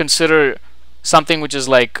people going to consider something which is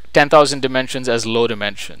like 10,000 dimensions as low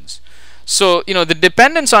dimensions. So, the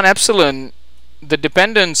dependence on epsilon, the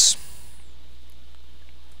dependence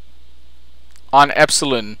on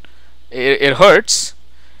epsilon, it hurts,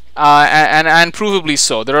 and provably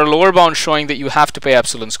so. There are lower bounds showing that you have to pay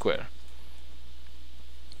epsilon square.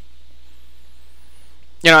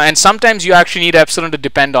 And sometimes you actually need epsilon to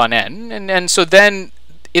depend on n, and so then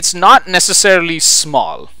it's not necessarily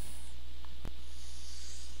small.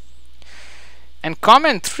 And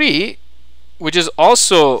comment 3, which is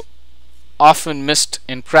also often missed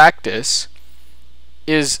in practice,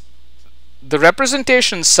 is the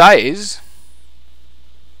representation size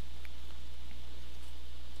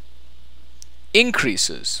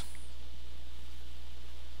increases,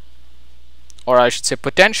 or I should say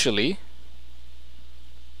potentially.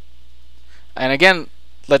 And again,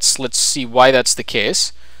 let's see why that's the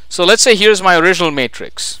case. So let's say here's my original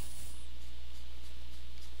matrix.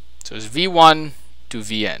 So it's V1 to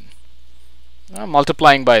Vn. I'm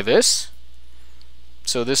multiplying by this.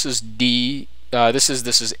 So this is D. This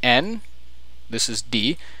is N. This is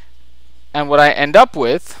D. And what I end up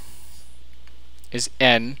with is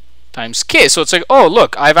N times K. So it's like, oh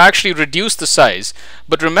look, I've actually reduced the size.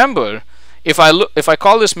 But remember, if I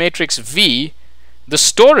call this matrix V, the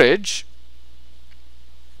storage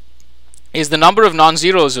is the number of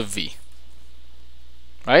non-zeros of V,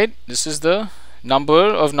 right? This is the number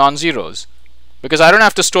of non-zeros, because I don't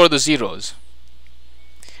have to store the zeros.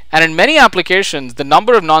 And in many applications, the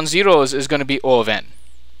number of non-zeros is going to be O of n.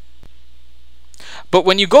 But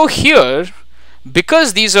when you go here,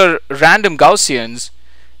 because these are random Gaussians,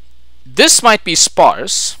 this might be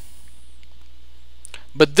sparse,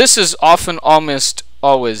 but this is often almost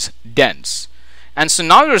always dense. And so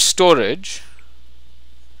now your storage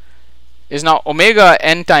is now omega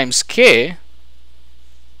n times k,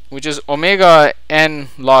 which is omega n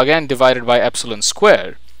log n divided by epsilon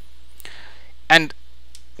squared. And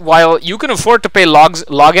while you can afford to pay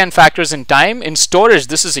log n factors in time, in storage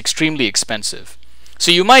this is extremely expensive.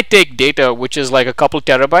 So you might take data which is like a couple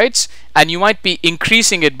terabytes, and you might be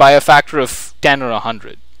increasing it by a factor of 10 or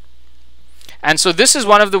 100. And so this is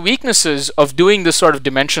one of the weaknesses of doing this sort of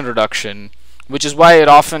dimension reduction, which is why it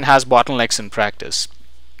often has bottlenecks in practice.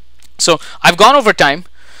 So I've gone over time,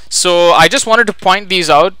 so I just wanted to point these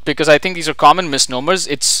out because I think these are common misnomers.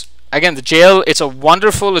 It's, again, the JL, it's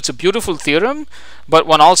a beautiful theorem, but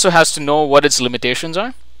one also has to know what its limitations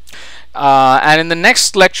are. And in the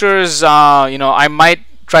next lectures, I might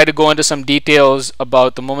try to go into some details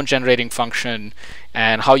about the moment generating function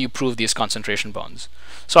and how you prove these concentration bounds.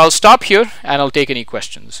 So I'll stop here and I'll take any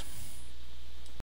questions.